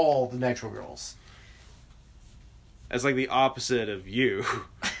 all the Nitro girls. That's like the opposite of you.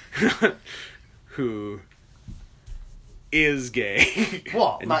 who is gay.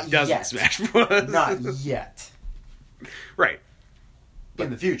 Well, and not doesn't yet. smash puss. Not yet. Right. In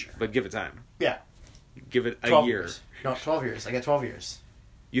the future. But give it time. Yeah. Give it a 12 year. years. No, 12 years. I got 12 years.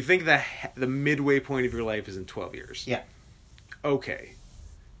 You think that the midway point of your life is in 12 years? Yeah. Okay.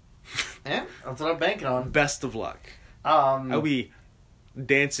 Yeah, that's what I'm banking on. Best of luck. I'll be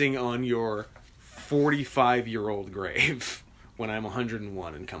dancing on your 45-year-old grave when I'm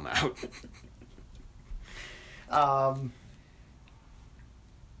 101 and come out.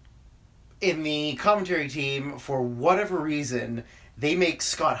 In the commentary team, for whatever reason, they make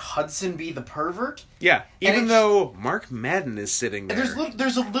Scott Hudson be the pervert. Yeah, And even though Mark Madden is sitting there.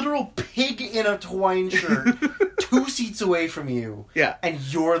 There's a literal pig in a Hawaiian shirt 2 seats away from you. Yeah. And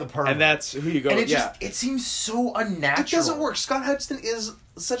you're the pervert. And that's who you go And with. it seems so unnatural. It doesn't work. Scott Hudson is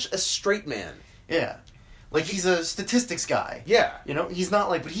such a straight man. Yeah. Like, he's a statistics guy. Yeah. You know, he's not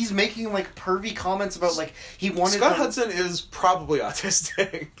like, but he's making like pervy comments about like, he wanted Scott Hudson is probably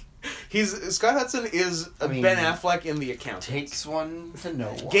autistic. Scott Hudson is Ben Affleck in The Accountant. Takes one to know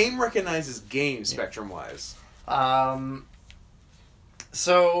one. Game recognizes game, spectrum-wise.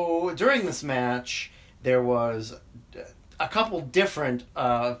 So, during this match, there was a couple different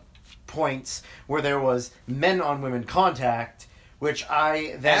points where there was men-on-women contact, which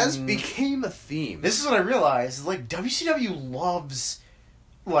I then... As became a theme. This is what I realized, is like, WCW loves...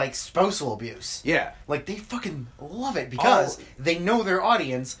 like, spousal abuse. Yeah. Like, they fucking love it because they know their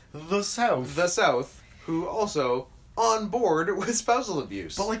audience, the South. The South, who also on board with spousal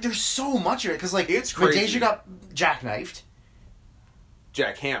abuse. But, like, there's so much of it, because, like, it's crazy. Medeja got jackknifed.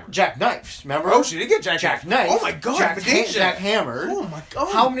 Jackknifed, remember? Oh, she did get jackknifed. Oh my god, Medeja. Jackhammered. Oh my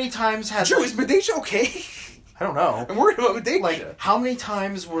god. How many times has... Drew, is Medeja okay? I don't know. I'm worried about Medeja. Like, how many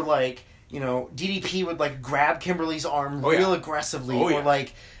times were, like... You know, DDP would, like, grab Kimberly's arm real aggressively. Or,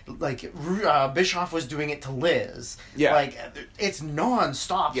 like Bischoff was doing it to Liz. Yeah. Like, it's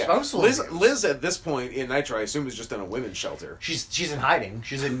non-stop spousal abuse. Liz, at this point in Nitro, I assume, is just in a women's shelter. She's in hiding.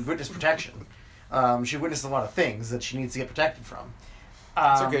 She's in witness protection. She witnessed a lot of things that she needs to get protected from.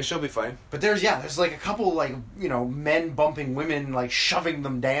 It's okay, she'll be fine. But there's like, a couple, like, you know, men bumping women, like, shoving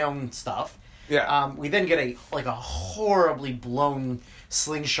them down stuff. Yeah. We then get a horribly blown...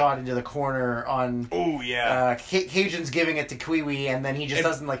 slingshot into the corner on... Oh, yeah. Cajun's giving it to Kiwi, and then he just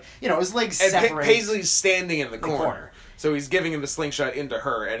doesn't, like... You know, his legs separate. And Paisley's standing in the corner. So he's giving him the slingshot into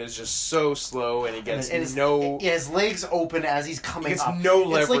her, and it's just so slow, and he gets his legs open as he's coming up. no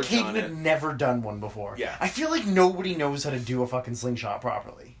leverage. It's like Cajun had never done one before. Yeah. I feel like nobody knows how to do a fucking slingshot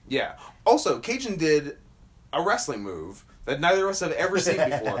properly. Yeah. Also, Cajun did a wrestling move that neither of us have ever seen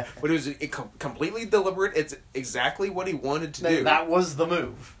before, but it was completely deliberate. It's exactly what he wanted to do. That was the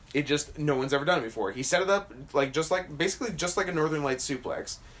move. It just, no one's ever done it before. He set it up basically just like a Northern Lights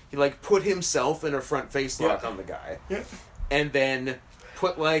suplex. He like put himself in a front face lock on the guy, and then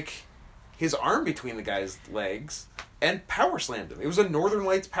put like his arm between the guy's legs and power slammed him. It was a Northern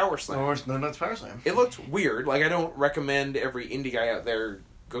Lights power slam. Northern Lights power slam. It looked weird. Like, I don't recommend every indie guy out there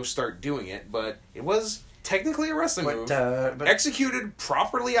go start doing it, but it was technically a wrestling move. But executed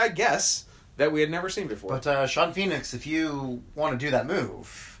properly, I guess, that we had never seen before. But Sean Phoenix, if you want to do that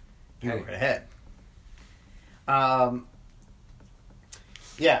move, you go right ahead.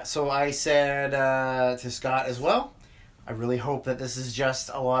 Yeah, so I said to Scott as well, I really hope that this is just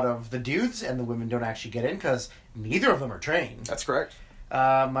a lot of the dudes and the women don't actually get in, because neither of them are trained. That's correct.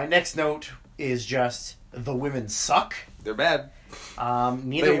 My next note is just, the women suck. They're bad.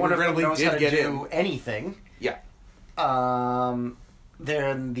 Neither one of them knows how to do anything. Yeah.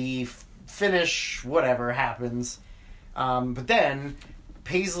 Then the finish, whatever, happens. But then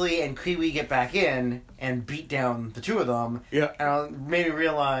Paisley and Kiwi get back in and beat down the two of them. Yeah. And it made me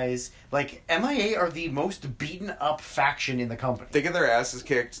realize, like, MIA are the most beaten up faction in the company. They get their asses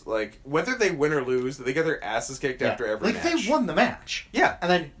kicked, like, whether they win or lose, they get their asses kicked after every match. Like, they won the match. Yeah. And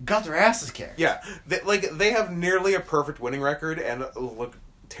then got their asses kicked. Yeah. They have nearly a perfect winning record and look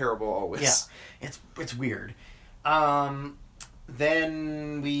terrible always. Yeah. It's weird.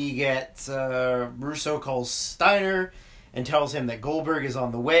 Then we get Russo calls Steiner and tells him that Goldberg is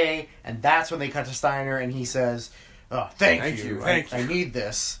on the way, and that's when they cut to Steiner, and he says, "Oh, thank you. I need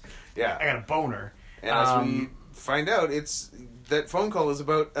this. Yeah, I got a boner." And as we find out, that phone call is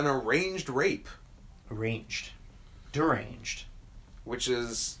about an arranged rape. Deranged, which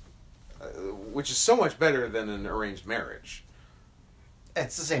is so much better than an arranged marriage.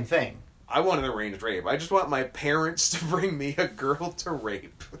 It's the same thing. I want an arranged rape. I just want my parents to bring me a girl to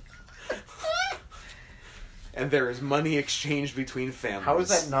rape. And there is money exchanged between families. How is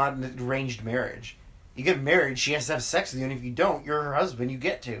that not an arranged marriage? You get married, she has to have sex with you, and if you don't, you're her husband, you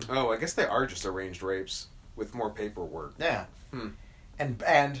get to. Oh, I guess they are just arranged rapes with more paperwork. Yeah.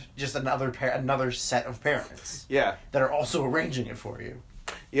 And just another set of parents. Yeah. That are also arranging it for you.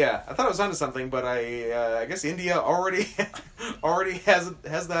 Yeah, I thought I was onto something, but I guess India already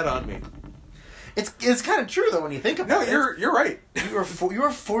has that on me. It's kind of true though when you think about it. No, you're right. You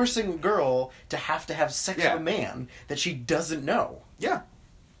are forcing a girl to have sex with a man that she doesn't know. Yeah.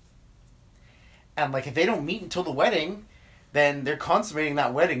 And like if they don't meet until the wedding, then they're consummating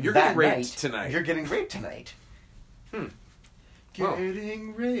that wedding. You're that getting raped night. tonight. You're getting raped tonight.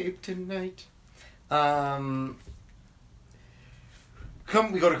 Getting raped tonight. We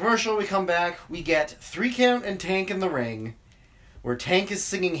go to commercial, we come back, we get 3 Count and Tank in the ring, where Tank is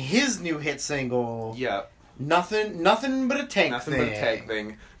singing his new hit single. Yeah. Nothing but a Tank Nothing thing. but a Tank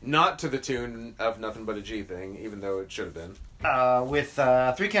thing. Not to the tune of Nothing But a G Thing, even though it should have been. With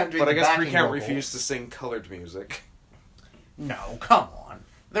 3 Count doing But I guess 3 Count vocals. refused to sing colored music. No, come on.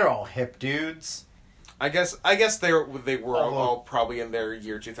 They're all hip dudes. I guess they were all probably in their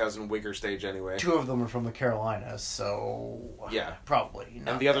year 2000 wigger stage anyway. 2 of them are from the Carolinas, so... Yeah. Probably.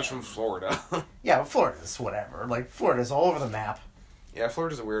 And the other's from Florida. Yeah, but Florida's whatever. Like, Florida's all over the map. Yeah,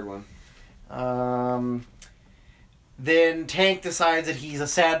 Florida's a weird one. Then Tank decides that he's a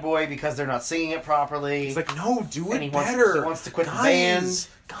sad boy because they're not singing it properly. He's like, no, do it better. He wants to quit the band.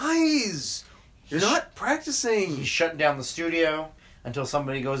 Guys! You're not practicing! He's shutting down the studio until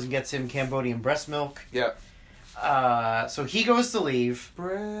somebody goes and gets him Cambodian breast milk. Yeah. So he goes to leave.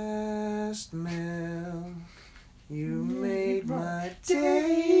 Breast milk, you made my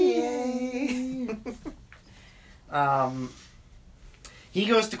day. He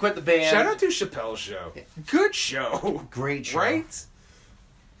goes to quit the band. Shout out to Chappelle's show. Good show. Great show. Right?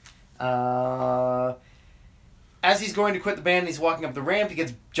 As he's going to quit the band, he's walking up the ramp. He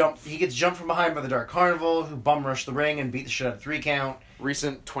gets jumped from behind by the Dark Carnival, who bum rush the ring and beat the shit out of 3 Count.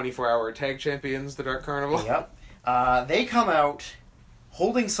 Recent 24-hour tag champions, the Dark Carnival. Yep. They come out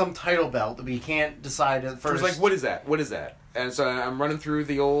holding some title belt that we can't decide at first. I was like, what is that? What is that? And so I'm running through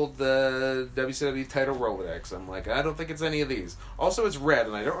the old WCW title Rolodex. I'm like, I don't think it's any of these. Also, it's red,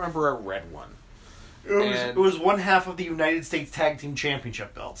 and I don't remember a red one. It was one half of the United States Tag Team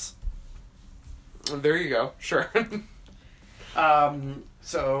Championship belts. There you go. Sure.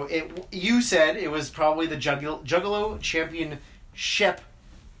 So you said it was probably the Juggalo Championship.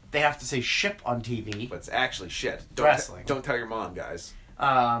 They have to say ship on TV. But it's actually shit. Wrestling. Don't tell your mom, guys.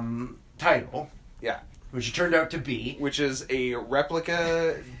 Title. Yeah. Which it turned out to be. Which is a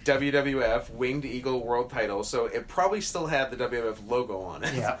replica WWF Winged Eagle World Title, so it probably still had the WWF logo on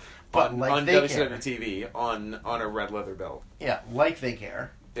it. Yeah. But on WCW TV on a red leather belt. Yeah, like they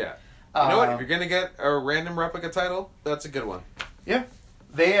care. Yeah. You know what? If you're gonna get a random replica title, that's a good one. Yeah.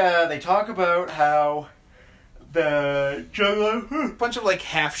 They talk about how the Juggalo... bunch of like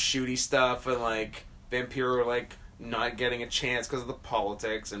half shooty stuff and like Vampiro like not getting a chance because of the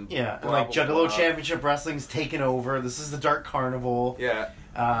politics and yeah, blah, and like blah, Juggalo blah. Championship Wrestling's taken over. This is the Dark Carnival. Yeah.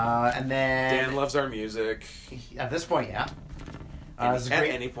 And then Dan loves our music. At this point, yeah. At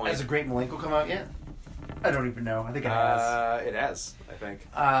any point. Has a Great Malenko come out yet? I don't even know. I think it has. It has, I think.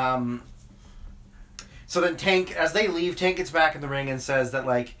 So then Tank, as they leave, Tank gets back in the ring and says that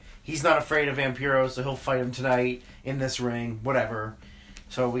like he's not afraid of Vampiro, so he'll fight him tonight in this ring, whatever.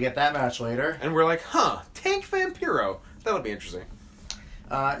 So we get that match later. And we're like, Tank Vampiro. That'll be interesting.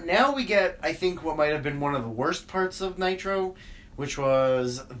 Now we get, I think, what might have been one of the worst parts of Nitro, which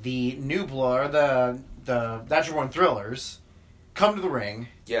was the New Blood, the Natural Born Thrillers, come to the ring.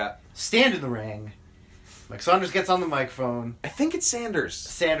 Yeah. Stand in the ring. Mike Saunders gets on the microphone. I think it's Sanders.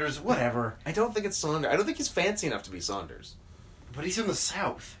 Sanders, whatever. I don't think it's Saunders. I don't think he's fancy enough to be Saunders. But he's in the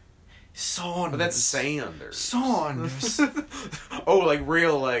South. Saunders. But that's Sanders. Saunders. Oh, like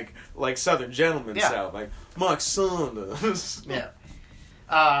real, like Southern gentleman Yeah. South. Like, Mike Saunders. Yeah.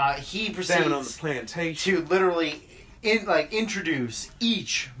 He Standing proceeds on the plantation. to literally introduce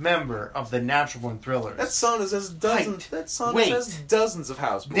each member of the Natural Born Thrillers. That Saunders has dozens. Height, That Saunders weight, has dozens of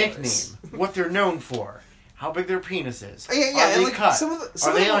houseboys. nickname, what they're known for, how big their penis is. Yeah, Are they like, cut? some of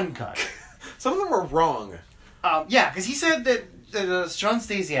Are they them uncut? Some of them were wrong. Yeah, because he said that Sean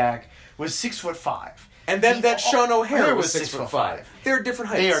Stasiak was 6'5", And then that Sean O'Hare was 6'5". They're different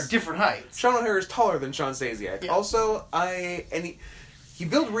heights. They are different heights. Sean O'Hare is taller than Sean Stasiak. Yeah. Also, he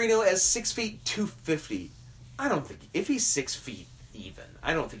billed Reno as 6 feet 250. I don't think if he's 6 feet even.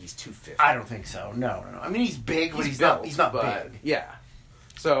 I don't think he's 250. I don't think so. No. I mean, he's big, but he's not big. Yeah.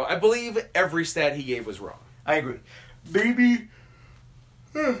 So I believe every stat he gave was wrong. I agree. Maybe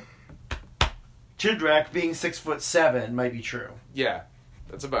Chidrak being 6'7" might be true. Yeah.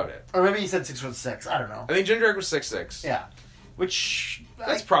 That's about it. Or maybe he said 6'6". I don't know. I think Jindrak was 6'6". Yeah. Which...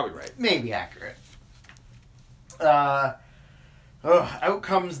 That's probably right. Maybe accurate. Out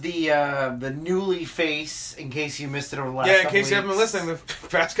comes the newly face, in case you missed it over the last couple in case weeks. you haven't been listening the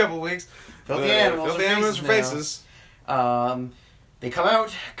past couple of weeks. Filthy animals are are faces. They come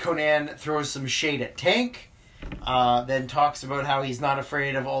out. Conan throws some shade at Tank. Then talks about how he's not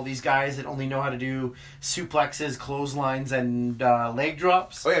afraid of all these guys that only know how to do suplexes, clotheslines, and leg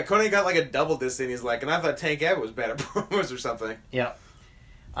drops. Oh yeah, Conan got like a double this thing. He's like, and I thought Tank Abbott was bad at promos or something. Yeah.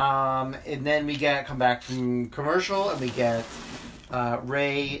 And then we come back from commercial, and we get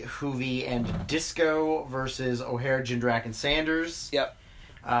Ray, Hoovy, and Disco versus O'Hare, Jindrak, and Sanders. Yep.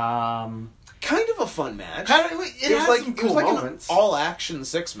 Kind of a fun match. It was like, cool moments. An all-action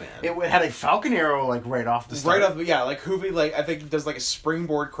 6-man. It had a Falcon Arrow like right off the start. Like Hoovy, like I think does like a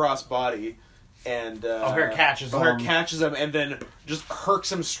springboard cross body, and O'Hare catches him, and then just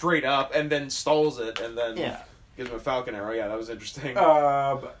herks him straight up, and then stalls it, and then gives him a Falcon Arrow. Yeah, that was interesting.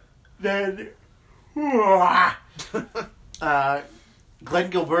 Then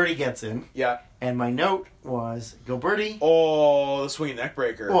Glenn Gilberti gets in. Yeah. And my note was, Gilberti... Oh, the swinging neck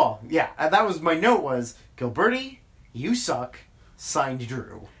breaker. Well, yeah. That was my note was, Gilberti, you suck, signed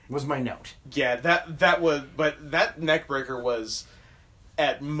Drew, was my note. Yeah, that was... But that neck breaker was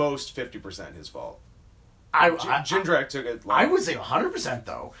at most 50% his fault. Jindrak took it... I would say 100%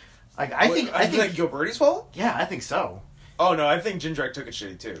 though. Like, I think Gilberti's fault? Yeah, I think so. Oh, no, I think Jindrak took it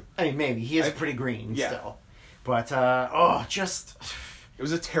shitty too. I mean, maybe. He is pretty green still. But, just... It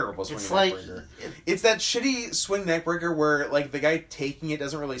was a terrible swing neck breaker. It's that shitty swing neck breaker where like the guy taking it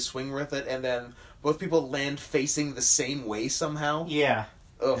doesn't really swing with it, and then both people land facing the same way somehow. Yeah.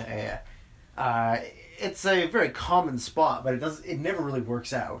 Ugh. Yeah. It's a very common spot, but it never really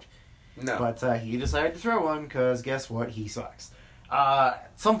works out. No. But he decided to throw one because guess what? He sucks. At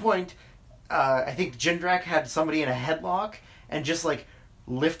some point, I think Jindrak had somebody in a headlock and just like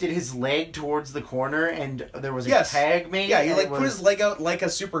lifted his leg towards the corner, and there was a tag made. Yeah, he put his leg out like a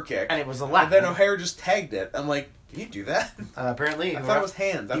super kick, and it was a lap. And then O'Hare just tagged it. I'm like, can you do that? Apparently, I thought it was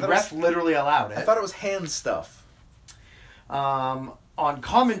hands. The ref literally allowed it. I thought it was hand stuff. On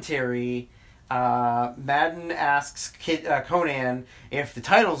commentary, Madden asks Conan if the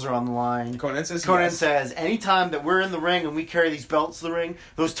titles are on the line. Conan says says, anytime that we're in the ring and we carry these belts to the ring,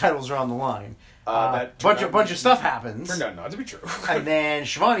 those titles are on the line. Bunch of stuff happens. Turned out not to be true. And then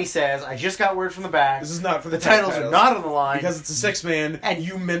Shivani says, I just got word from the back. This is not for the titles are not on the line. Because it's a 6-man, and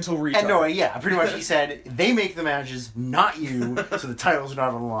you mental retard. And no, yeah, pretty much he said, they make the matches, not you, so the titles are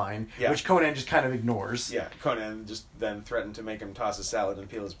not on the line. Yeah. Which Conan just kind of ignores. Yeah, Conan just then threatened to make him toss his salad and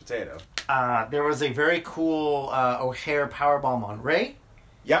peel his potato. There was a very cool O'Hare powerbomb on Ray.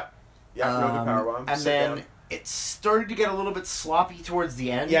 Yep. Yeah, real good powerbomb. And then it started to get a little bit sloppy towards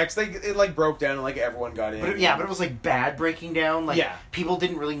the end. Yeah, because it broke down and everyone got in. But it was bad breaking down. People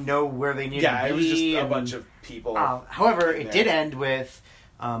didn't really know where they needed to be. Yeah, it was just a bunch of people. However, it did end with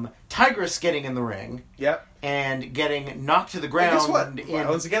Tigress getting in the ring. Yep. And getting knocked to the ground. And guess what?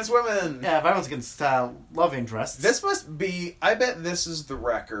 Violence against women. Yeah, violence against love interests. This must be... I bet this is the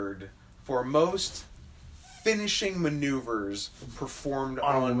record for most finishing maneuvers performed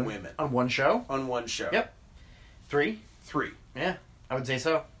on women. On one show? On one show. Yep. 3? 3. Yeah, I would say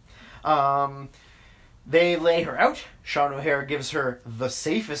so. They lay her out. Sean O'Hare gives her the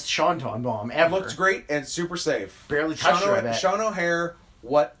safest Shanton bomb ever. Looked great and super safe. Barely touched her, I bet. Sean O'Hare,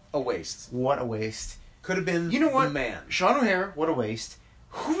 what a waste. What a waste. Could have been the man. Sean O'Hare, what a waste.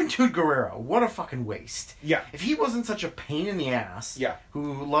 Juventud Guerrero, what a fucking waste. Yeah. If he wasn't such a pain in the ass, yeah,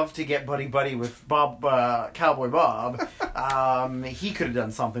 who loved to get buddy-buddy with Cowboy Bob, he could have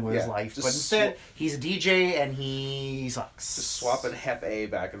done something with his life. But instead, he's a DJ and he sucks. Just swapping Hep A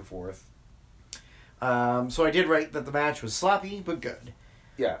back and forth. So I did write that the match was sloppy, but good.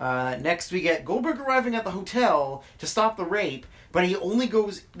 Yeah. Next we get Goldberg arriving at the hotel to stop the rape, but he only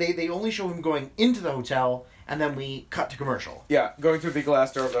goes... They only show him going into the hotel... And then we cut to commercial. Yeah, going through the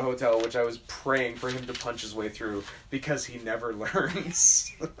glass door of the hotel, which I was praying for him to punch his way through, because he never learns.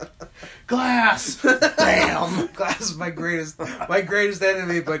 Glass! Damn! Glass is my greatest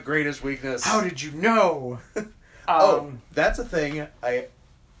enemy, but greatest weakness. How did you know? That's a thing I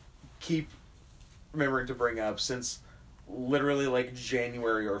keep remembering to bring up since literally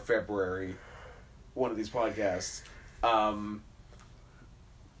January or February, one of these podcasts.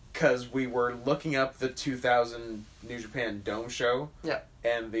 Because we were looking up the 2000 New Japan Dome show. Yeah.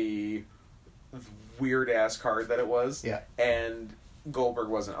 And the weird-ass card that it was. Yeah. And Goldberg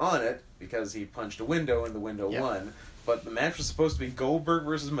wasn't on it because he punched a window and the window won. But the match was supposed to be Goldberg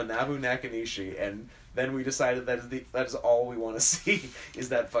versus Manabu Nakanishi. And then we decided that is all we want to see is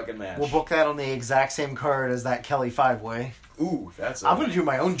that fucking match. We'll book that on the exact same card as that Kelly 5-way. Ooh, that's. I'm gonna do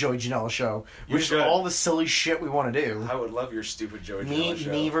my own Joey Janela show, which is all the silly shit we want to do. I would love your stupid Joey Janela show.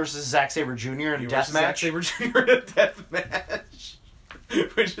 Me versus Zack Sabre Jr. in a death match. Zack Sabre Jr. in a death match,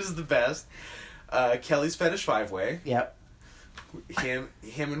 which is the best. Kelly's fetish 5-way. Yep. Him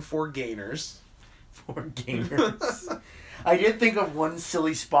and 4 gainers. 4 gainers. I did think of one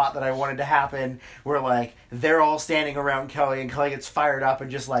silly spot that I wanted to happen where, like, they're all standing around Kelly and Kelly gets fired up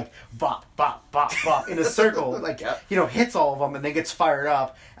and just, like, bop, bop, bop, bop in a circle. Like, hits all of them and then gets fired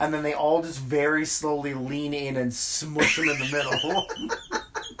up. And then they all just very slowly lean in and smush him in the middle.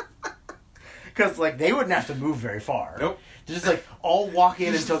 Because, like, they wouldn't have to move very far. Nope. They're just, like, all walk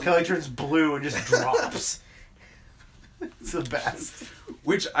in until Kelly turns blue and just drops. It's the best.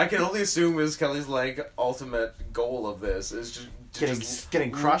 Which I can only assume is Kelly's, like, ultimate goal of this, is just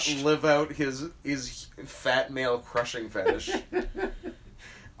getting crushed. Live out his fat male crushing fetish.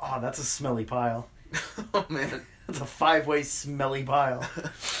 Oh, that's a smelly pile. Oh, man. That's a 5-way smelly pile.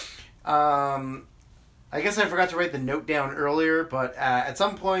 I guess I forgot to write the note down earlier, but at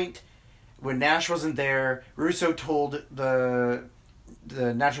some point, when Nash wasn't there, Russo told the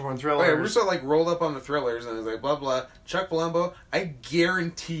Natural Born Thrillers. Oh, yeah, Russo, like, rolled up on the Thrillers and was like, blah, blah. Chuck Palumbo, I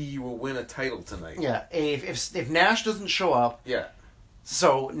guarantee you will win a title tonight. Yeah, if Nash doesn't show up... Yeah.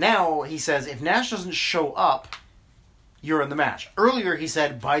 So now he says, if Nash doesn't show up, you're in the match. Earlier he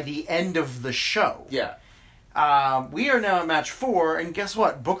said, by the end of the show. Yeah. We are now at match 4, and guess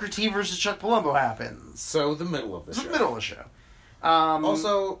what? Booker T versus Chuck Palumbo happens. So, the middle of the show. The middle of the show.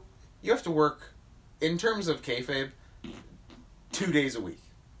 Also, you have to work, in terms of kayfabe, 2 days a week.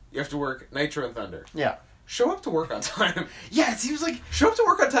 You have to work Nitro and Thunder. Yeah. Show up to work on time. Yeah, it seems like... Show up to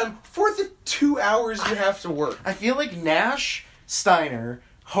work on time for the 2 hours you have to work. I feel like Nash, Steiner,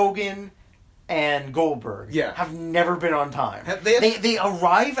 Hogan, and Goldberg have never been on time. They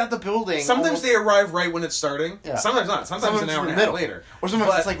arrive at the building... Sometimes they arrive right when it's starting. Yeah. Sometimes not. Sometimes an hour and a half later. Or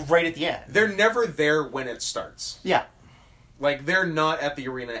sometimes it's like right at the end. They're never there when it starts. Yeah. Like, they're not at the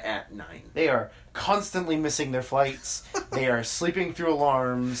arena at 9. They are constantly missing their flights. They are sleeping through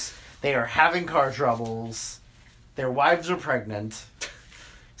alarms. They are having car troubles. Their wives are pregnant.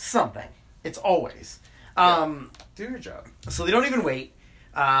 Something. It's always. Do your job. So they don't even wait.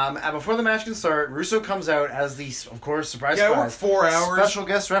 And before the match can start, Russo comes out as the, of course, surprise, I work 4 hours. Special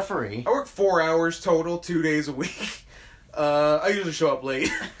guest referee. I work 4 hours total, 2 days a week. I usually show up late.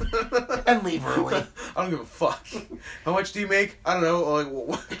 And leave early. I don't give a fuck. How much do you make? I don't know, like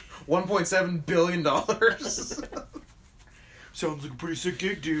 $1.7 billion. Sounds like a pretty sick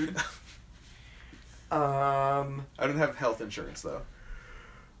gig, dude. I don't have health insurance, though.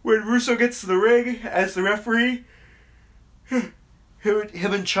 When Russo gets to the ring as the referee, him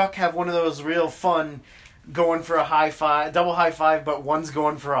and Chuck have one of those real fun going for a high five, double high five, but one's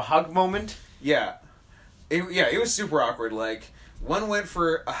going for a hug moment. Yeah. It was super awkward. Like, one went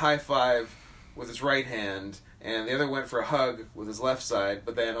for a high five with his right hand, and the other went for a hug with his left side,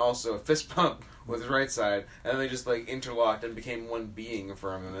 but then also a fist bump with his right side, and then they just, like, interlocked and became one being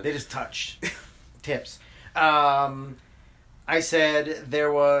for a minute. They just touched. Tips. I said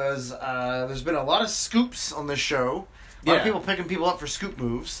there's been a lot of scoops on this show. A lot of people picking people up for scoop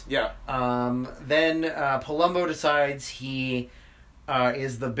moves. Yeah. Then Palumbo decides he...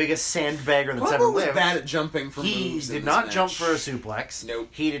 is the biggest sandbagger that's ever lived. Was bad at jumping for moves. He did not jump for a suplex. Nope.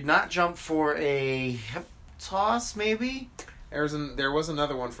 He did not jump for a hip toss, maybe? There was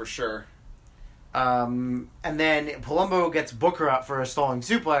another one for sure. And then Palumbo gets Booker up for a stalling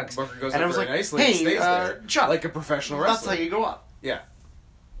suplex. Booker goes and up I was very like, nicely hey, and stays there. Chuck, like a professional wrestler. That's how you go up. Yeah.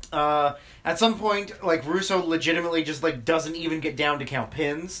 At some point, like, Russo legitimately just, like, doesn't even get down to count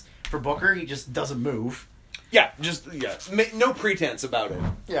pins for Booker. He just doesn't move. Yeah, no pretense about it.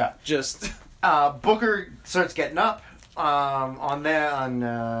 Yeah. Just... Booker starts getting up on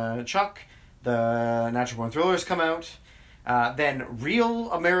Chuck. The Natural Born Thrillers come out. Then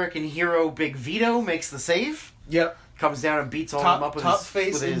real American hero Big Vito makes the save. Yep. Comes down and beats all of them up with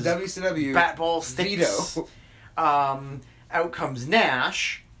face in WCW. Bat ball sticks. Vito. Out comes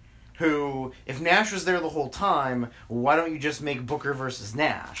Nash, who, if Nash was there the whole time, why don't you just make Booker versus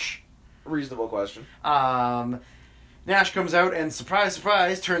Nash? Reasonable question. Nash comes out and, surprise,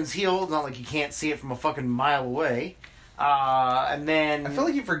 surprise, turns heel. Not like you can't see it from a fucking mile away. And then... I feel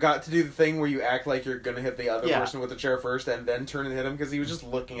like you forgot to do the thing where you act like you're going to hit the other person with the chair first and then turn and hit him, because he was just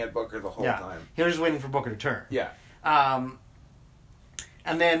looking at Booker the whole time. He was just waiting for Booker to turn. Yeah.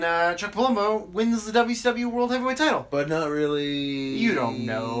 And then Chuck Palumbo wins the WCW World Heavyweight title. But not really... You don't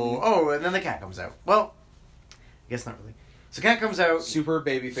know. Oh, and then the cat comes out. Well, I guess not really. So Cat comes out. Super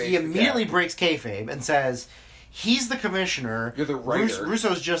babyface. He immediately breaks kayfabe and says, he's the commissioner. You're the writer.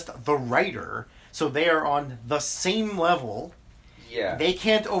 Russo's just the writer. So they are on the same level. Yeah. They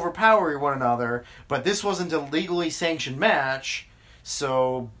can't overpower one another, but this wasn't a legally sanctioned match,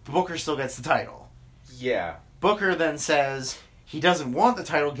 so Booker still gets the title. Yeah. Booker then says he doesn't want the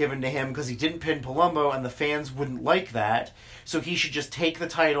title given to him because he didn't pin Palumbo and the fans wouldn't like that, so he should just take the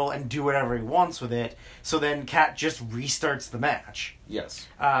title and do whatever he wants with it. So then Cat just restarts the match. Yes.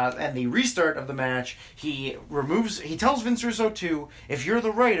 And the restart of the match, he tells Vince Russo to, if you're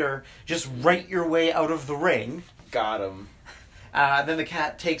the writer, just write your way out of the ring. Got him. Then the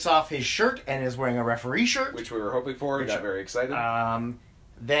Cat takes off his shirt and is wearing a referee shirt. Which we were hoping for. We got very excited.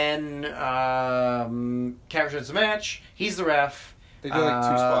 Then Cat returns the match. He's the ref. They do like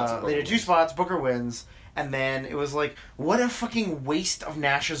 2 spots. They did 2 spots. Booker wins. And then it was like, what a fucking waste of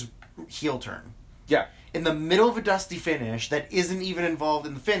Nash's heel turn. Yeah. In the middle of a dusty finish that isn't even involved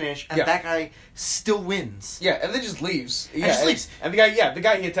in the finish, and that guy still wins. Yeah, and then just leaves. And just leaves. And the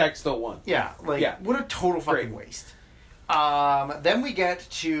guy he attacked still won. Yeah, what a total fucking waste. Then we get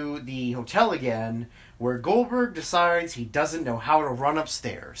to the hotel again, where Goldberg decides he doesn't know how to run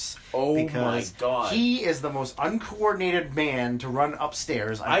upstairs. Oh my god. He is the most uncoordinated man to run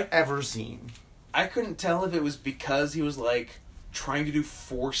upstairs I've ever seen. I couldn't tell if it was because he was trying to do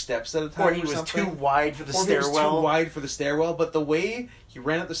 4 steps at a time, or he was too wide for the stairwell. He was too wide for the stairwell, but the way he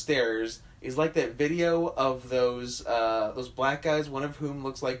ran up the stairs is like that video of those black guys, one of whom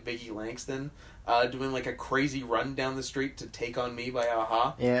looks like Biggie Langston, doing a crazy run down the street to Take On Me by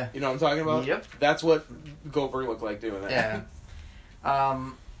Aha. Yeah. You know what I'm talking about? Yep. That's what Goldberg looked like doing that. Yeah.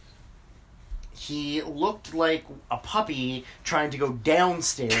 He looked like a puppy trying to go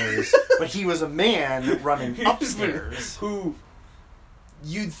downstairs, but he was a man running upstairs. Who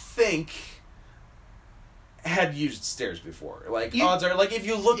you'd think had used stairs before. Odds are, if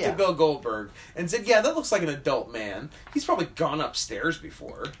you looked at Bill Goldberg and said, yeah, that looks like an adult man, he's probably gone upstairs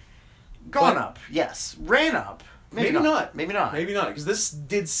before. Gone up, yes. Ran up. Maybe not. Maybe not. Maybe not, because this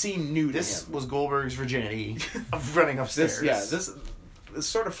did seem new to him. This was Goldberg's virginity of running upstairs. This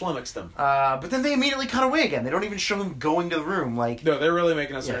sort of flummoxed him. But then they immediately cut away again. They don't even show him going to the room. No, they're really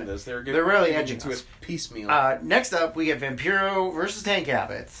making us earn this. They're really edging to us piecemeal. Next up, we get Vampiro versus Tank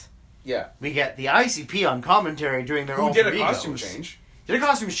Abbott. Yeah. We get the ICP on commentary doing their own Who did a costume change. Did a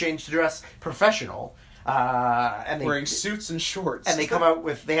costume change to dress professional. And wearing suits and shorts. And they come out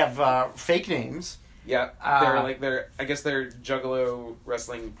with, they have fake names. Yeah. They're I guess they're Juggalo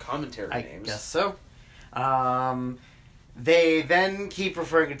wrestling commentary names. I guess so. They then keep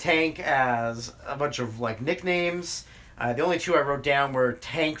referring to Tank as a bunch of nicknames. The only 2 I wrote down were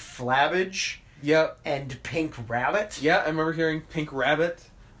Tank Flabbage. Yep. And Pink Rabbit. Yeah, I remember hearing Pink Rabbit.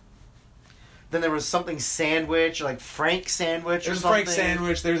 Then there was something sandwich, Frank Sandwich or something. Frank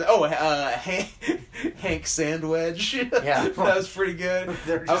Sandwich. There's Hank Sandwich. Yeah. That was pretty good.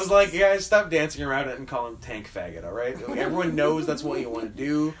 I was like, guys, stop dancing around it and call him Tank Faggot, alright? Everyone knows that's what you want to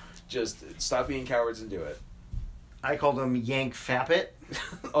do. Just stop being cowards and do it. I called him Yank Fappet.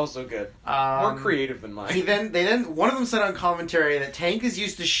 Also good. More creative than mine. One of them said on commentary that Tank is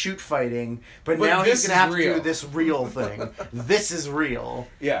used to shoot fighting, but now he's going to have to do this real thing. This is real.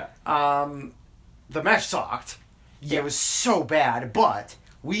 Yeah. The match sucked. Yeah. It was so bad, but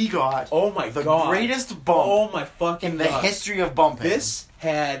we got the greatest bump in the history of bumping. This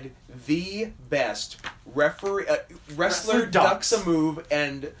had the best wrestler ducks a move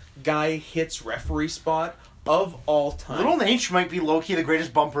and guy hits referee spot of all time. Little H might be low-key the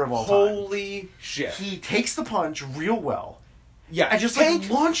greatest bumper of all time. Holy shit. He takes the punch real well. Yeah. And just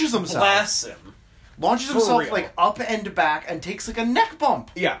launches himself. Blasts him. Launches himself up and back and takes a neck bump.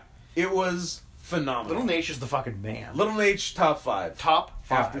 Yeah. It was phenomenal. Little H is the fucking man. Little H, top 5. Top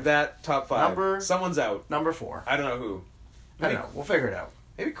 5. After that, top 5. Someone's out. Number 4. I don't know who. I don't know. We'll figure it out.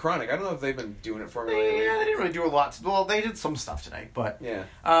 Maybe Chronic. I don't know if they've been doing it for me lately. Yeah, they didn't really do a lot. Well, they did some stuff tonight, but... Yeah.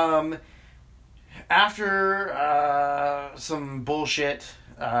 After some bullshit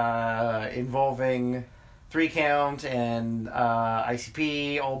involving 3 count and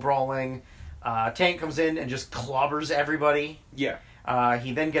ICP all brawling, Tank comes in and just clobbers everybody. Yeah.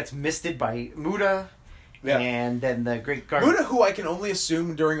 He then gets misted by Muda. Yeah. And then the Great Guard... Muda, who I can only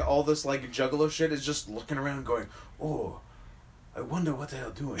assume during all this Juggalo shit, is just looking around going, oh, I wonder what they're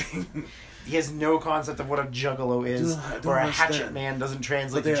doing. He has no concept of what a juggalo is, or a hatchet man doesn't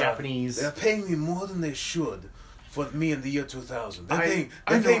translate to Japanese. They're paying me more than they should for me in the year 2000. They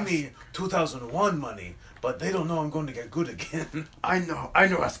pay me 2001 money, but they don't know I'm going to get good again. I know,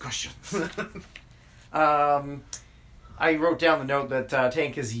 ask questions. I wrote down the note that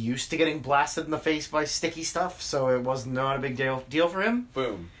Tank is used to getting blasted in the face by sticky stuff, so it was not a big deal for him.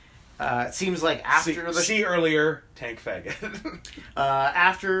 Boom. It seems like after see earlier, Tank faggot.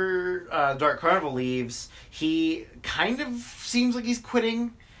 After Dark Carnival leaves, he kind of seems like he's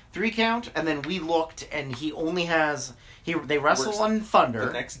quitting 3 count, and then we looked, and he only has... They wrestle on Thunder.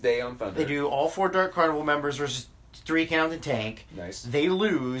 The next day on Thunder. They do all 4 Dark Carnival members versus 3 count and Tank. Nice. They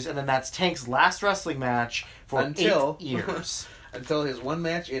lose, and then that's Tank's last wrestling match for 8 years. Until his one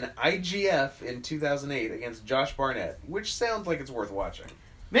match in IGF in 2008 against Josh Barnett, which sounds like it's worth watching.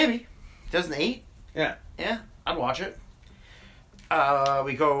 Maybe. 2008? Yeah. Yeah, I'd watch it.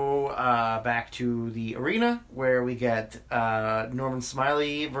 We go back to the arena, where we get Norman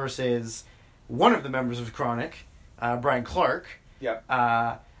Smiley versus one of the members of Chronic, Brian Clark. Yep.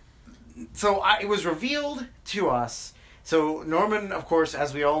 So it was revealed to us. So Norman, of course,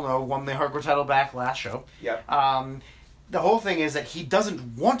 as we all know, won the Hardcore title back last show. Yep. The whole thing is that he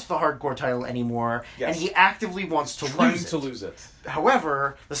doesn't want the Hardcore title anymore, yes. and he actively wants to lose it.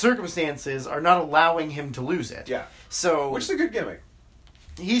 However, the circumstances are not allowing him to lose it. Yeah. So, which is a good gimmick.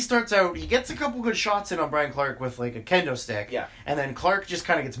 He starts out, he gets a couple good shots in on Brian Clark with like a kendo stick. Yeah. And then Clark just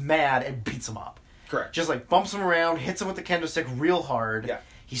kind of gets mad and beats him up. Correct. Just like bumps him around, hits him with the kendo stick real hard. Yeah.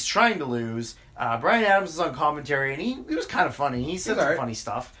 He's trying to lose. Brian Adams is on commentary, and he was kind of funny. He said some funny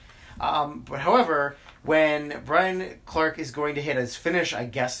stuff. But however, when Brian Clark is going to hit his finish, I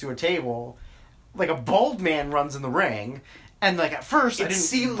guess, through a table, like a bald man runs in the ring, and like at first I didn't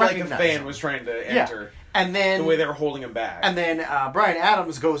seemed like a fan him. was trying to enter. Yeah. And then the way they were holding him back. And then Brian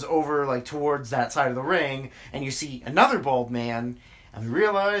Adams goes over like towards that side of the ring, and you see another bald man, and we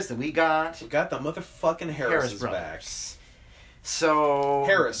realize that we got the motherfucking Harris back. So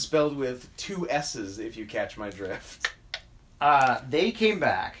Harris spelled with 2 S's, if you catch my drift. They came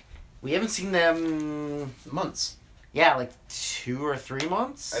back. We haven't seen them months. Yeah, like 2 or 3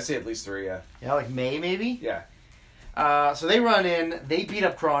 months. I'd say at least 3. Yeah. Yeah, like May maybe. Yeah. So they run in, they beat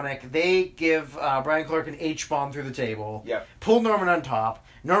up Chronic, they give Brian Clark an H-bomb through the table, yep. Pull Norman on top,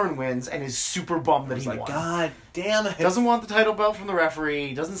 Norman wins, and is super bummed that he won. God damn it. Doesn't want the title belt from the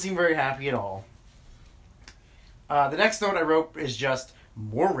referee, doesn't seem very happy at all. The next note I wrote is just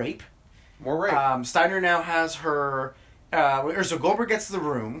more rape. More rape. Steiner now has her, so Goldberg gets to the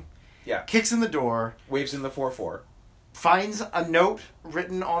room, yeah, kicks in the door, waves in the 4-4, finds a note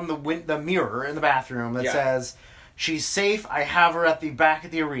written on the mirror in the bathroom that says, "She's safe. I have her at the back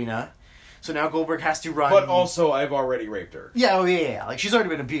of the arena." So now Goldberg has to run. But also, I've already raped her. Yeah, yeah. Like, she's already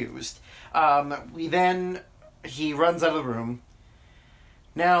been abused. He runs out of the room.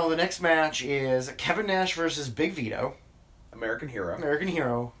 Now, the next match is Kevin Nash versus Big Vito. American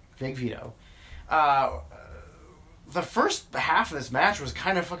Hero, Big Vito. The first half of this match was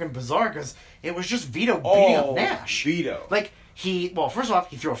kind of fucking bizarre, because it was just Vito beating up Nash. Vito. Like, first off,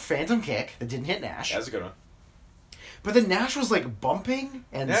 he threw a phantom kick that didn't hit Nash. That's a good one. But then Nash was like bumping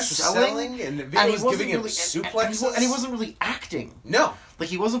and selling, and Vito was giving him suplexes, and he wasn't really acting. No, like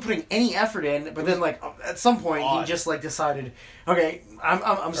he wasn't putting any effort in. But then, like at some point, he just like decided, okay,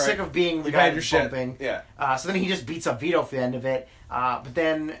 I'm sick of being the guy who's bumping. Yeah. So then he just beats up Vito for the end of it. But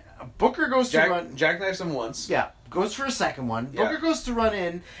then Booker goes to run. Jackknifes him once. Yeah. Goes for a second one. Yeah. Booker goes to run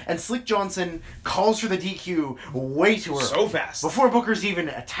in, and Slick Johnson calls for the DQ way too early. So fast. Before Booker's even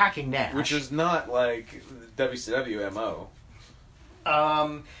attacking Nash. Which is not like WCW MO.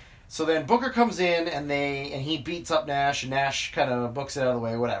 So then Booker comes in, and he beats up Nash, and Nash kind of books it out of the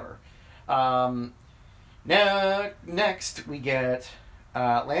way, whatever. Now, next we get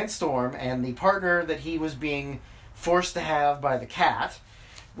Lance Storm and the partner that he was being forced to have by the Cat,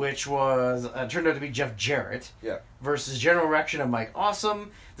 which was turned out to be Jeff Jarrett, versus General Erection and Mike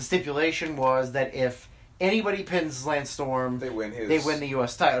Awesome. The stipulation was that if anybody pins Lance Storm, they win the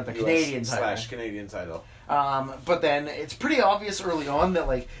U.S. title, the Canadian title. Canadian title. But then it's pretty obvious early on that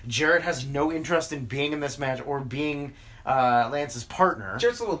like Jarrett has no interest in being in this match or being Lance's partner.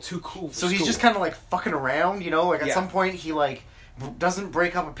 Jarrett's a little too cool. So he's just kind of like fucking around, you know. Like at some point he like doesn't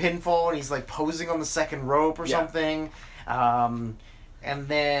break up a pinfall and he's like posing on the second rope or something. And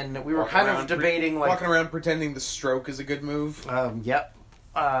then we were kind of debating like walking around pretending the stroke is a good move. Yep.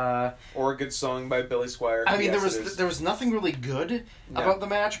 Or a good song by Billy Squier. I mean, there was nothing really good about the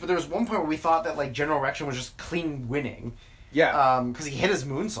match, but there was one point where we thought that like General Erection was just clean winning. Yeah. Because he hit his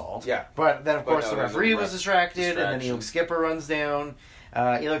moonsault. Yeah. But then of course the referee was distracted, and then Elix Skipper runs down.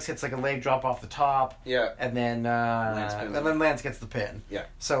 Elix hits like a leg drop off the top. Yeah. And then Lance gets the pin. Yeah.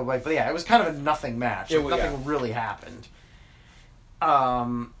 So like, but yeah, it was kind of a nothing match. Nothing really happened.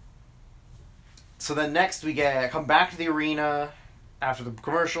 So then next we come back to the arena. after the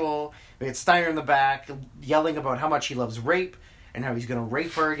commercial, we get Steiner in the back yelling about how much he loves rape and how he's going to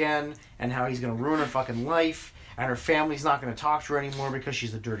rape her again and how he's going to ruin her fucking life and her family's not going to talk to her anymore because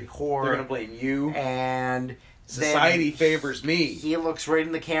she's a dirty whore. They're going to blame you. And society favors me. He looks right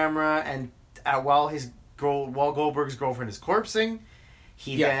in the camera and while Goldberg's girlfriend is corpsing,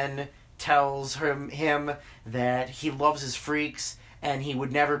 he then tells him that he loves his freaks and he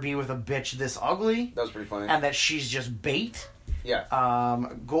would never be with a bitch this ugly. That was pretty funny. And that she's just bait. Yeah.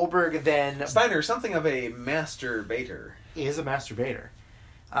 Goldberg then... Steiner, something of a masturbator. He is a masturbator.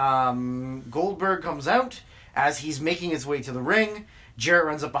 Goldberg comes out as he's making his way to the ring. Jarrett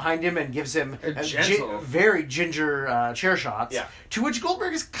runs up behind him and gives him very ginger chair shots. Yeah. To which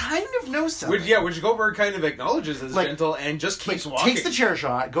Goldberg is kind of no selling. Which Goldberg kind of acknowledges as gentle and just keeps walking. Takes the chair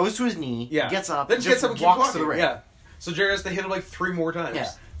shot, goes to his knee, gets up, then and gets up and walks keeps walking. to the ring. Yeah. So Jarrett has to hit him like 3 more times. Yeah.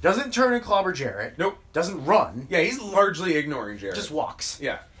 Doesn't turn and clobber Jarrett. Nope. Doesn't run. Yeah, he's largely ignoring Jarrett. Just walks.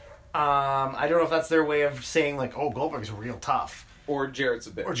 Yeah. I don't know if that's their way of saying, like, oh, Goldberg's real tough. Or Jarrett's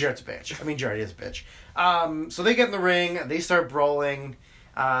a bitch. I mean, Jarrett is a bitch. So they get in the ring. They start brawling.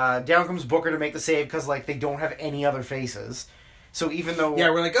 Down comes Booker to make the save because, like, they don't have any other faces. So even though... Yeah,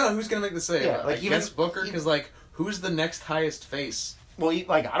 we're like, oh, who's going to make the save? Yeah, like, I guess Booker, because, like, who's the next highest face? Well,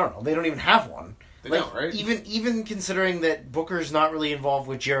 like, I don't know. They don't even have one. They like, don't, right? Even considering that Booker's not really involved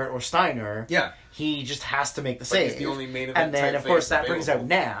with Jarrett or Steiner, he just has to make the save. He's the only main event and then, of course, that available. brings out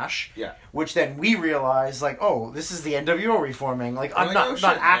Nash. Yeah. Which then we realize, like, oh, this is the NWO reforming. Like, I'm not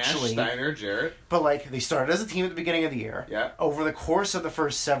actually. Nash, Steiner, Jarrett. But, like, they started as a team at the beginning of the year. Yeah. Over the course of the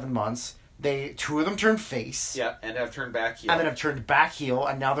first 7 months, 2 of them turned face. Yeah, and have turned back heel. And then have turned back heel,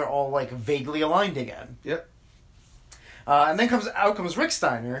 and now they're all, like, vaguely aligned again. Yep. And then out comes Rick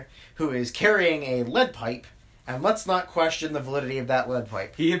Steiner, who is carrying a lead pipe, and let's not question the validity of that lead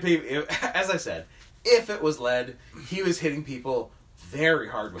pipe. As I said, if it was lead, he was hitting people very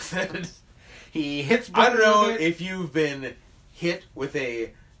hard with it. He hits... I don't know if you've been hit with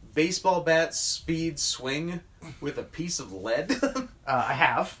a baseball bat speed swing with a piece of lead. I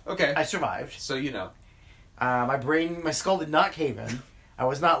have. Okay. I survived. So you know. My skull did not cave in. I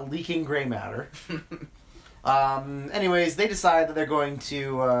was not leaking gray matter. Anyways, they decide that they're going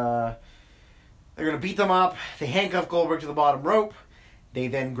to beat them up. They handcuff Goldberg to the bottom rope. They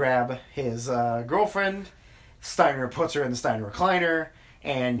then grab his girlfriend. Steiner puts her in the Steiner recliner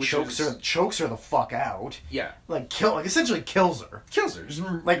and chokes her the fuck out. Yeah. Essentially kills her. Kills her. Just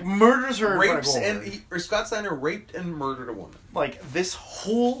murders her. Rapes Scott Steiner raped and murdered a woman. Like, this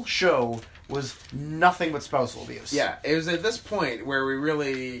whole show was nothing but spousal abuse. Yeah, it was at this point where we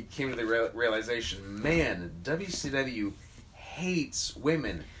really came to the realization, man, WCW hates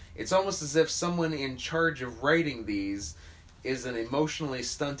women. It's almost as if someone in charge of writing these is an emotionally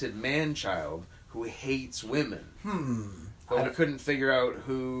stunted man-child who hates women. But we couldn't figure out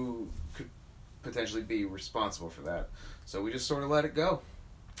who could potentially be responsible for that. So we just sort of let it go.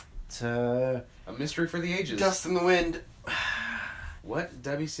 It's a mystery for the ages. Dust in the wind. What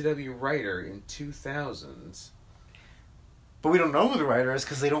WCW writer in 2000s? But we don't know who the writer is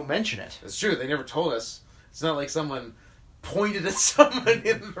because they don't mention it. That's true. They never told us. It's not like someone pointed at someone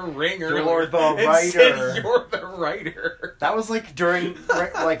in the ring You're earlier the and writer. said, "You're the writer." That was like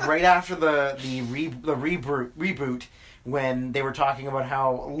right after the reboot when they were talking about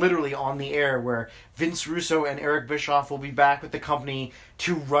how literally on the air where Vince Russo and Eric Bischoff will be back with the company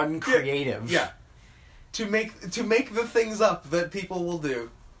to run creative. Yeah. To make the things up that people will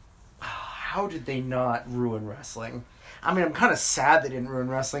do. How did they not ruin wrestling? I mean, I'm kind of sad they didn't ruin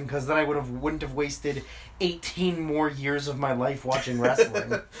wrestling because then I wouldn't have wasted 18 more years of my life watching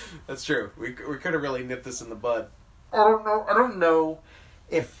wrestling. That's true. We could have really nipped this in the bud. I don't know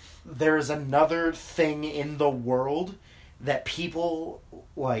if there's another thing in the world that people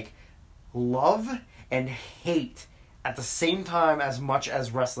like love and hate at the same time as much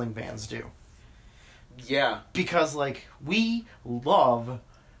as wrestling fans do. Yeah. Because, like, we love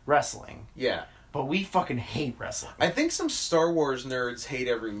wrestling. Yeah. But we fucking hate wrestling. I think some Star Wars nerds hate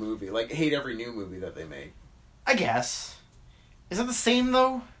every movie. Like, hate every new movie that they make. I guess. Is it the same,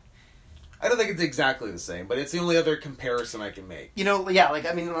 though? I don't think it's exactly the same, but it's the only other comparison I can make. You know, yeah, like,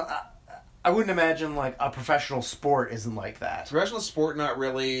 I mean, I wouldn't imagine, like, a professional sport isn't like that. Professional sport, not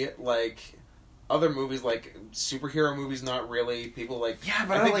really. Like, other movies, like, superhero movies, not really. People, like... Yeah,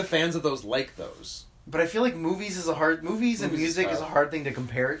 but I think the fans of those like those. But I feel like movies and music is a hard thing to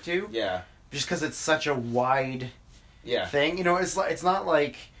compare it to. Yeah. Just because it's such a wide thing. You know, it's not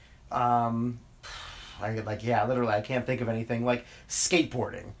like... literally, I can't think of anything. Like,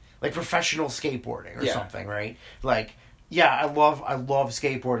 skateboarding. Like, professional skateboarding or something, right? Like... Yeah, I love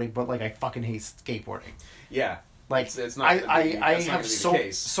skateboarding, but, like, I fucking hate skateboarding. Yeah. Like, it's not I have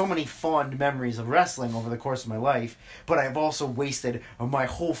so many fond memories of wrestling over the course of my life, but I've also wasted my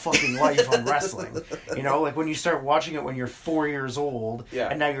whole fucking life on wrestling. You know, like when you start watching it when you're 4 years old,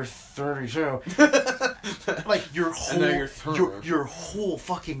 and now you're 32, like your whole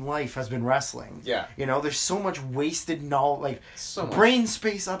fucking life has been wrestling. Yeah. You know, there's so much wasted knowledge, like so brain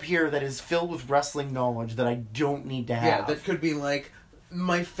space up here that is filled with wrestling knowledge that I don't need to have. Yeah, that could be like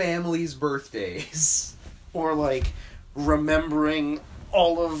my family's birthdays. Or like remembering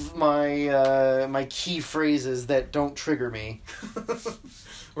all of my my key phrases that don't trigger me.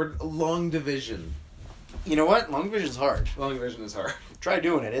 Or long division. You know what? Long division's hard. Long division is hard. Try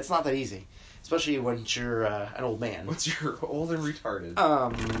doing it. It's not that easy. Especially when you're an old man. Once you're old and retarded.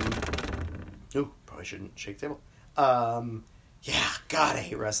 Ooh, probably shouldn't shake the table. Yeah, God, I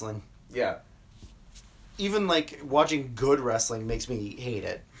hate wrestling. Yeah. Even like watching good wrestling makes me hate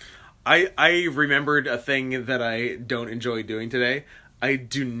it. I remembered a thing that I don't enjoy doing today. I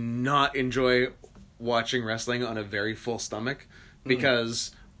do not enjoy watching wrestling on a very full stomach because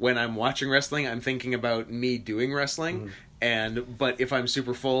when I'm watching wrestling, I'm thinking about me doing wrestling, but if I'm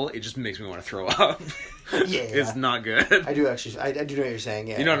super full, it just makes me want to throw up. Yeah. It's not good. I do actually. I do know what you're saying.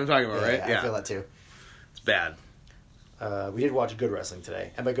 Yeah. You know what I'm talking about, right? Yeah, I feel that too. It's bad. We did watch good wrestling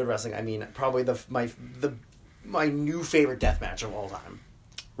today, and by good wrestling, I mean probably my new favorite death match of all time.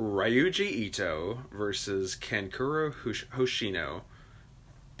 Ryuji Ito versus Kankuro Hoshino.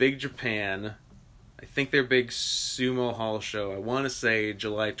 Big Japan. I think their big sumo hall show. I want to say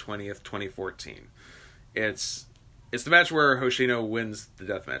July 20th, 2014. It's the match where Hoshino wins the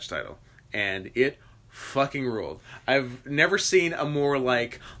deathmatch title. And it fucking ruled. I've never seen a more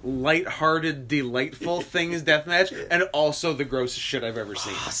like lighthearted, delightful thing as deathmatch, and also the grossest shit I've ever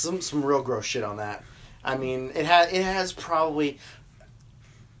seen. Some real gross shit on that. I mean, it has probably.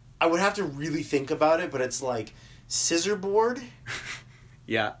 I would have to really think about it, but it's like scissor board.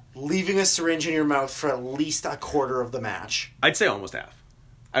 Yeah. Leaving a syringe in your mouth for at least a quarter of the match. I'd say almost half.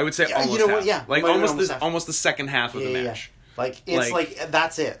 I would say almost you know half. What? Yeah. Like almost the second half of the match. Yeah. Like it's like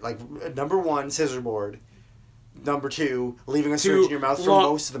that's it. Like number 1, scissor board. Number 2, leaving a syringe in your mouth for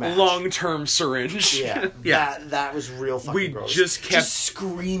most of the match. Long-term syringe. Yeah. Yeah. That was real fucking gross. We just kept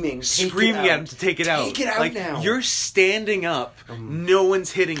screaming at him to take it out. Take it out like, now. You're standing up. No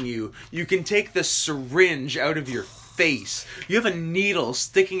one's hitting you. You can take the syringe out of your face. You have a needle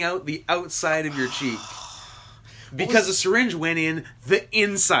sticking out the outside of your cheek. Because the syringe went in the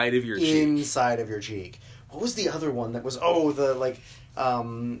inside of your cheek. Inside of your cheek. What was the other one that was... Oh, the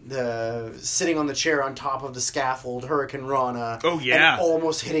sitting on the chair on top of the scaffold, Hurricane Rana. Oh, yeah. And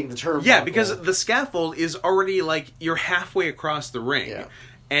almost hitting the turnbuckle. Yeah, because the scaffold is already, like, you're halfway across the ring. Yeah.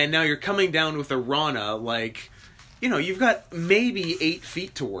 And now you're coming down with a Rana, like... You know, you've got maybe 8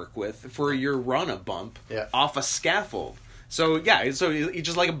 feet to work with for your Rana bump off a scaffold. So, yeah, so he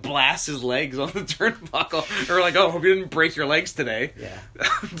just, like, blasts his legs on the turnbuckle. Or, like, hope you didn't break your legs today.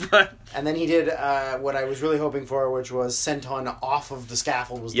 Yeah. And then he did what I was really hoping for, which was senton off of the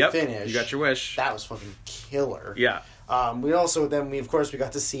scaffold was the finish. You got your wish. That was fucking killer. Yeah. We got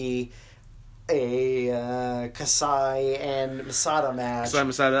to see a Kasai and Masada match. Kasai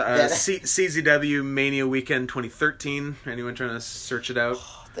Masada, CZW Mania Weekend 2013. Anyone trying to search it out?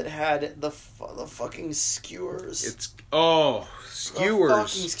 That had the fucking skewers.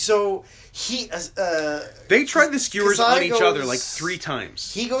 Skewers. So he they tried the skewers on each other like 3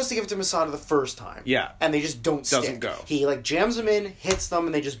 times. He goes to give it to Masada the first time. Yeah. And they just doesn't go. He like jams them in, hits them,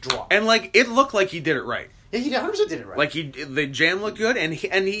 and they just drop. And like it looked like he did it right. Yeah, he 100% did it right. Like the jam looked good, and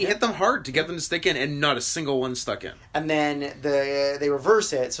he hit them hard to get them to stick in, and not a single one stuck in. And then they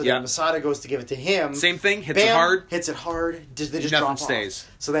reverse it, so then Masada goes to give it to him. Same thing, hits it hard. Hits it hard. They just nothing drop stays.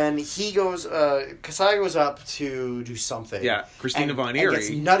 Off. So then he goes. Kasai goes up to do something. Yeah, Christina Von Eerie. And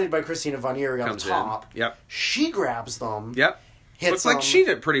gets nutted by Christina Von Eerie on the top. In. Yep. She grabs them. Yep. Looks like she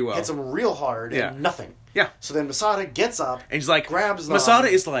did pretty well. Hits them real hard. And nothing. Yeah. So then Masada gets up. And he's like, grabs them. Masada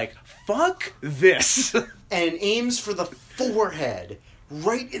is like, fuck this. And aims for the forehead.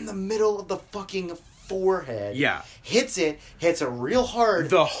 Right in the middle of the fucking forehead. Yeah. Hits it real hard.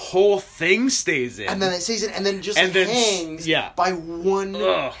 The whole thing stays in. And then it stays in, and then just hangs by one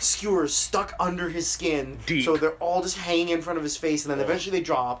skewer stuck under his skin. Deep. So they're all just hanging in front of his face, and then eventually they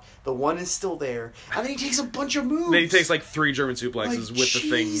drop. The one is still there. And then he takes a bunch of moves. Then he takes like 3 German suplexes with the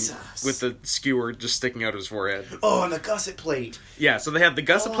thing, with the skewer just sticking out of his forehead. Oh, and the gusset plate. Yeah, so they have the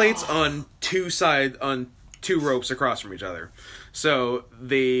gusset plates on 2 ropes across from each other. So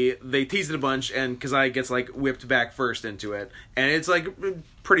they tease it a bunch, and Kasai gets like whipped back first into it, and it's like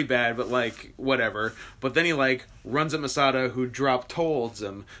pretty bad, but like whatever. But then he like runs at Masada, who drop holds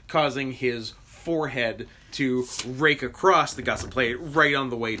him, causing his forehead to rake across the gusset plate right on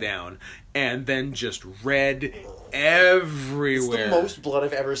the way down. And then just red everywhere. It's the most blood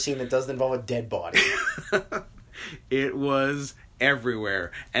I've ever seen that doesn't involve a dead body. It was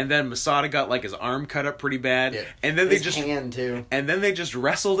everywhere. And then Masada got like his arm cut up pretty bad. Yeah. And then his hand too. And then they just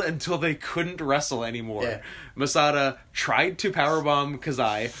wrestled until they couldn't wrestle anymore. Yeah. Masada tried to powerbomb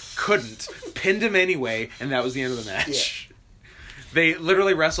Kazai, couldn't, pinned him anyway, and that was the end of the match. Yeah. They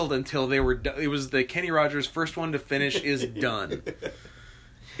literally wrestled until they were done. It was the Kenny Rogers first one to finish is done.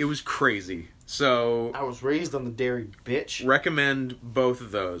 It was crazy. So I was raised on the dairy, bitch. Recommend both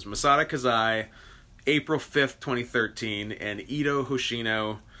of those. Masada Kazai, April 5th, 2013, and Ito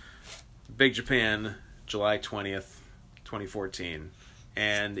Hoshino, Big Japan, July 20th, 2014.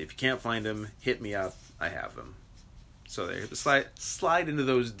 And if you can't find them, hit me up. I have them. So there, slide into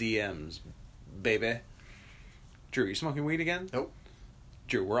those DMs, baby. Drew, you smoking weed again? Nope.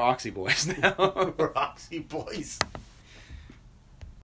 Drew, we're Oxy Boys now. We're Oxy Boys.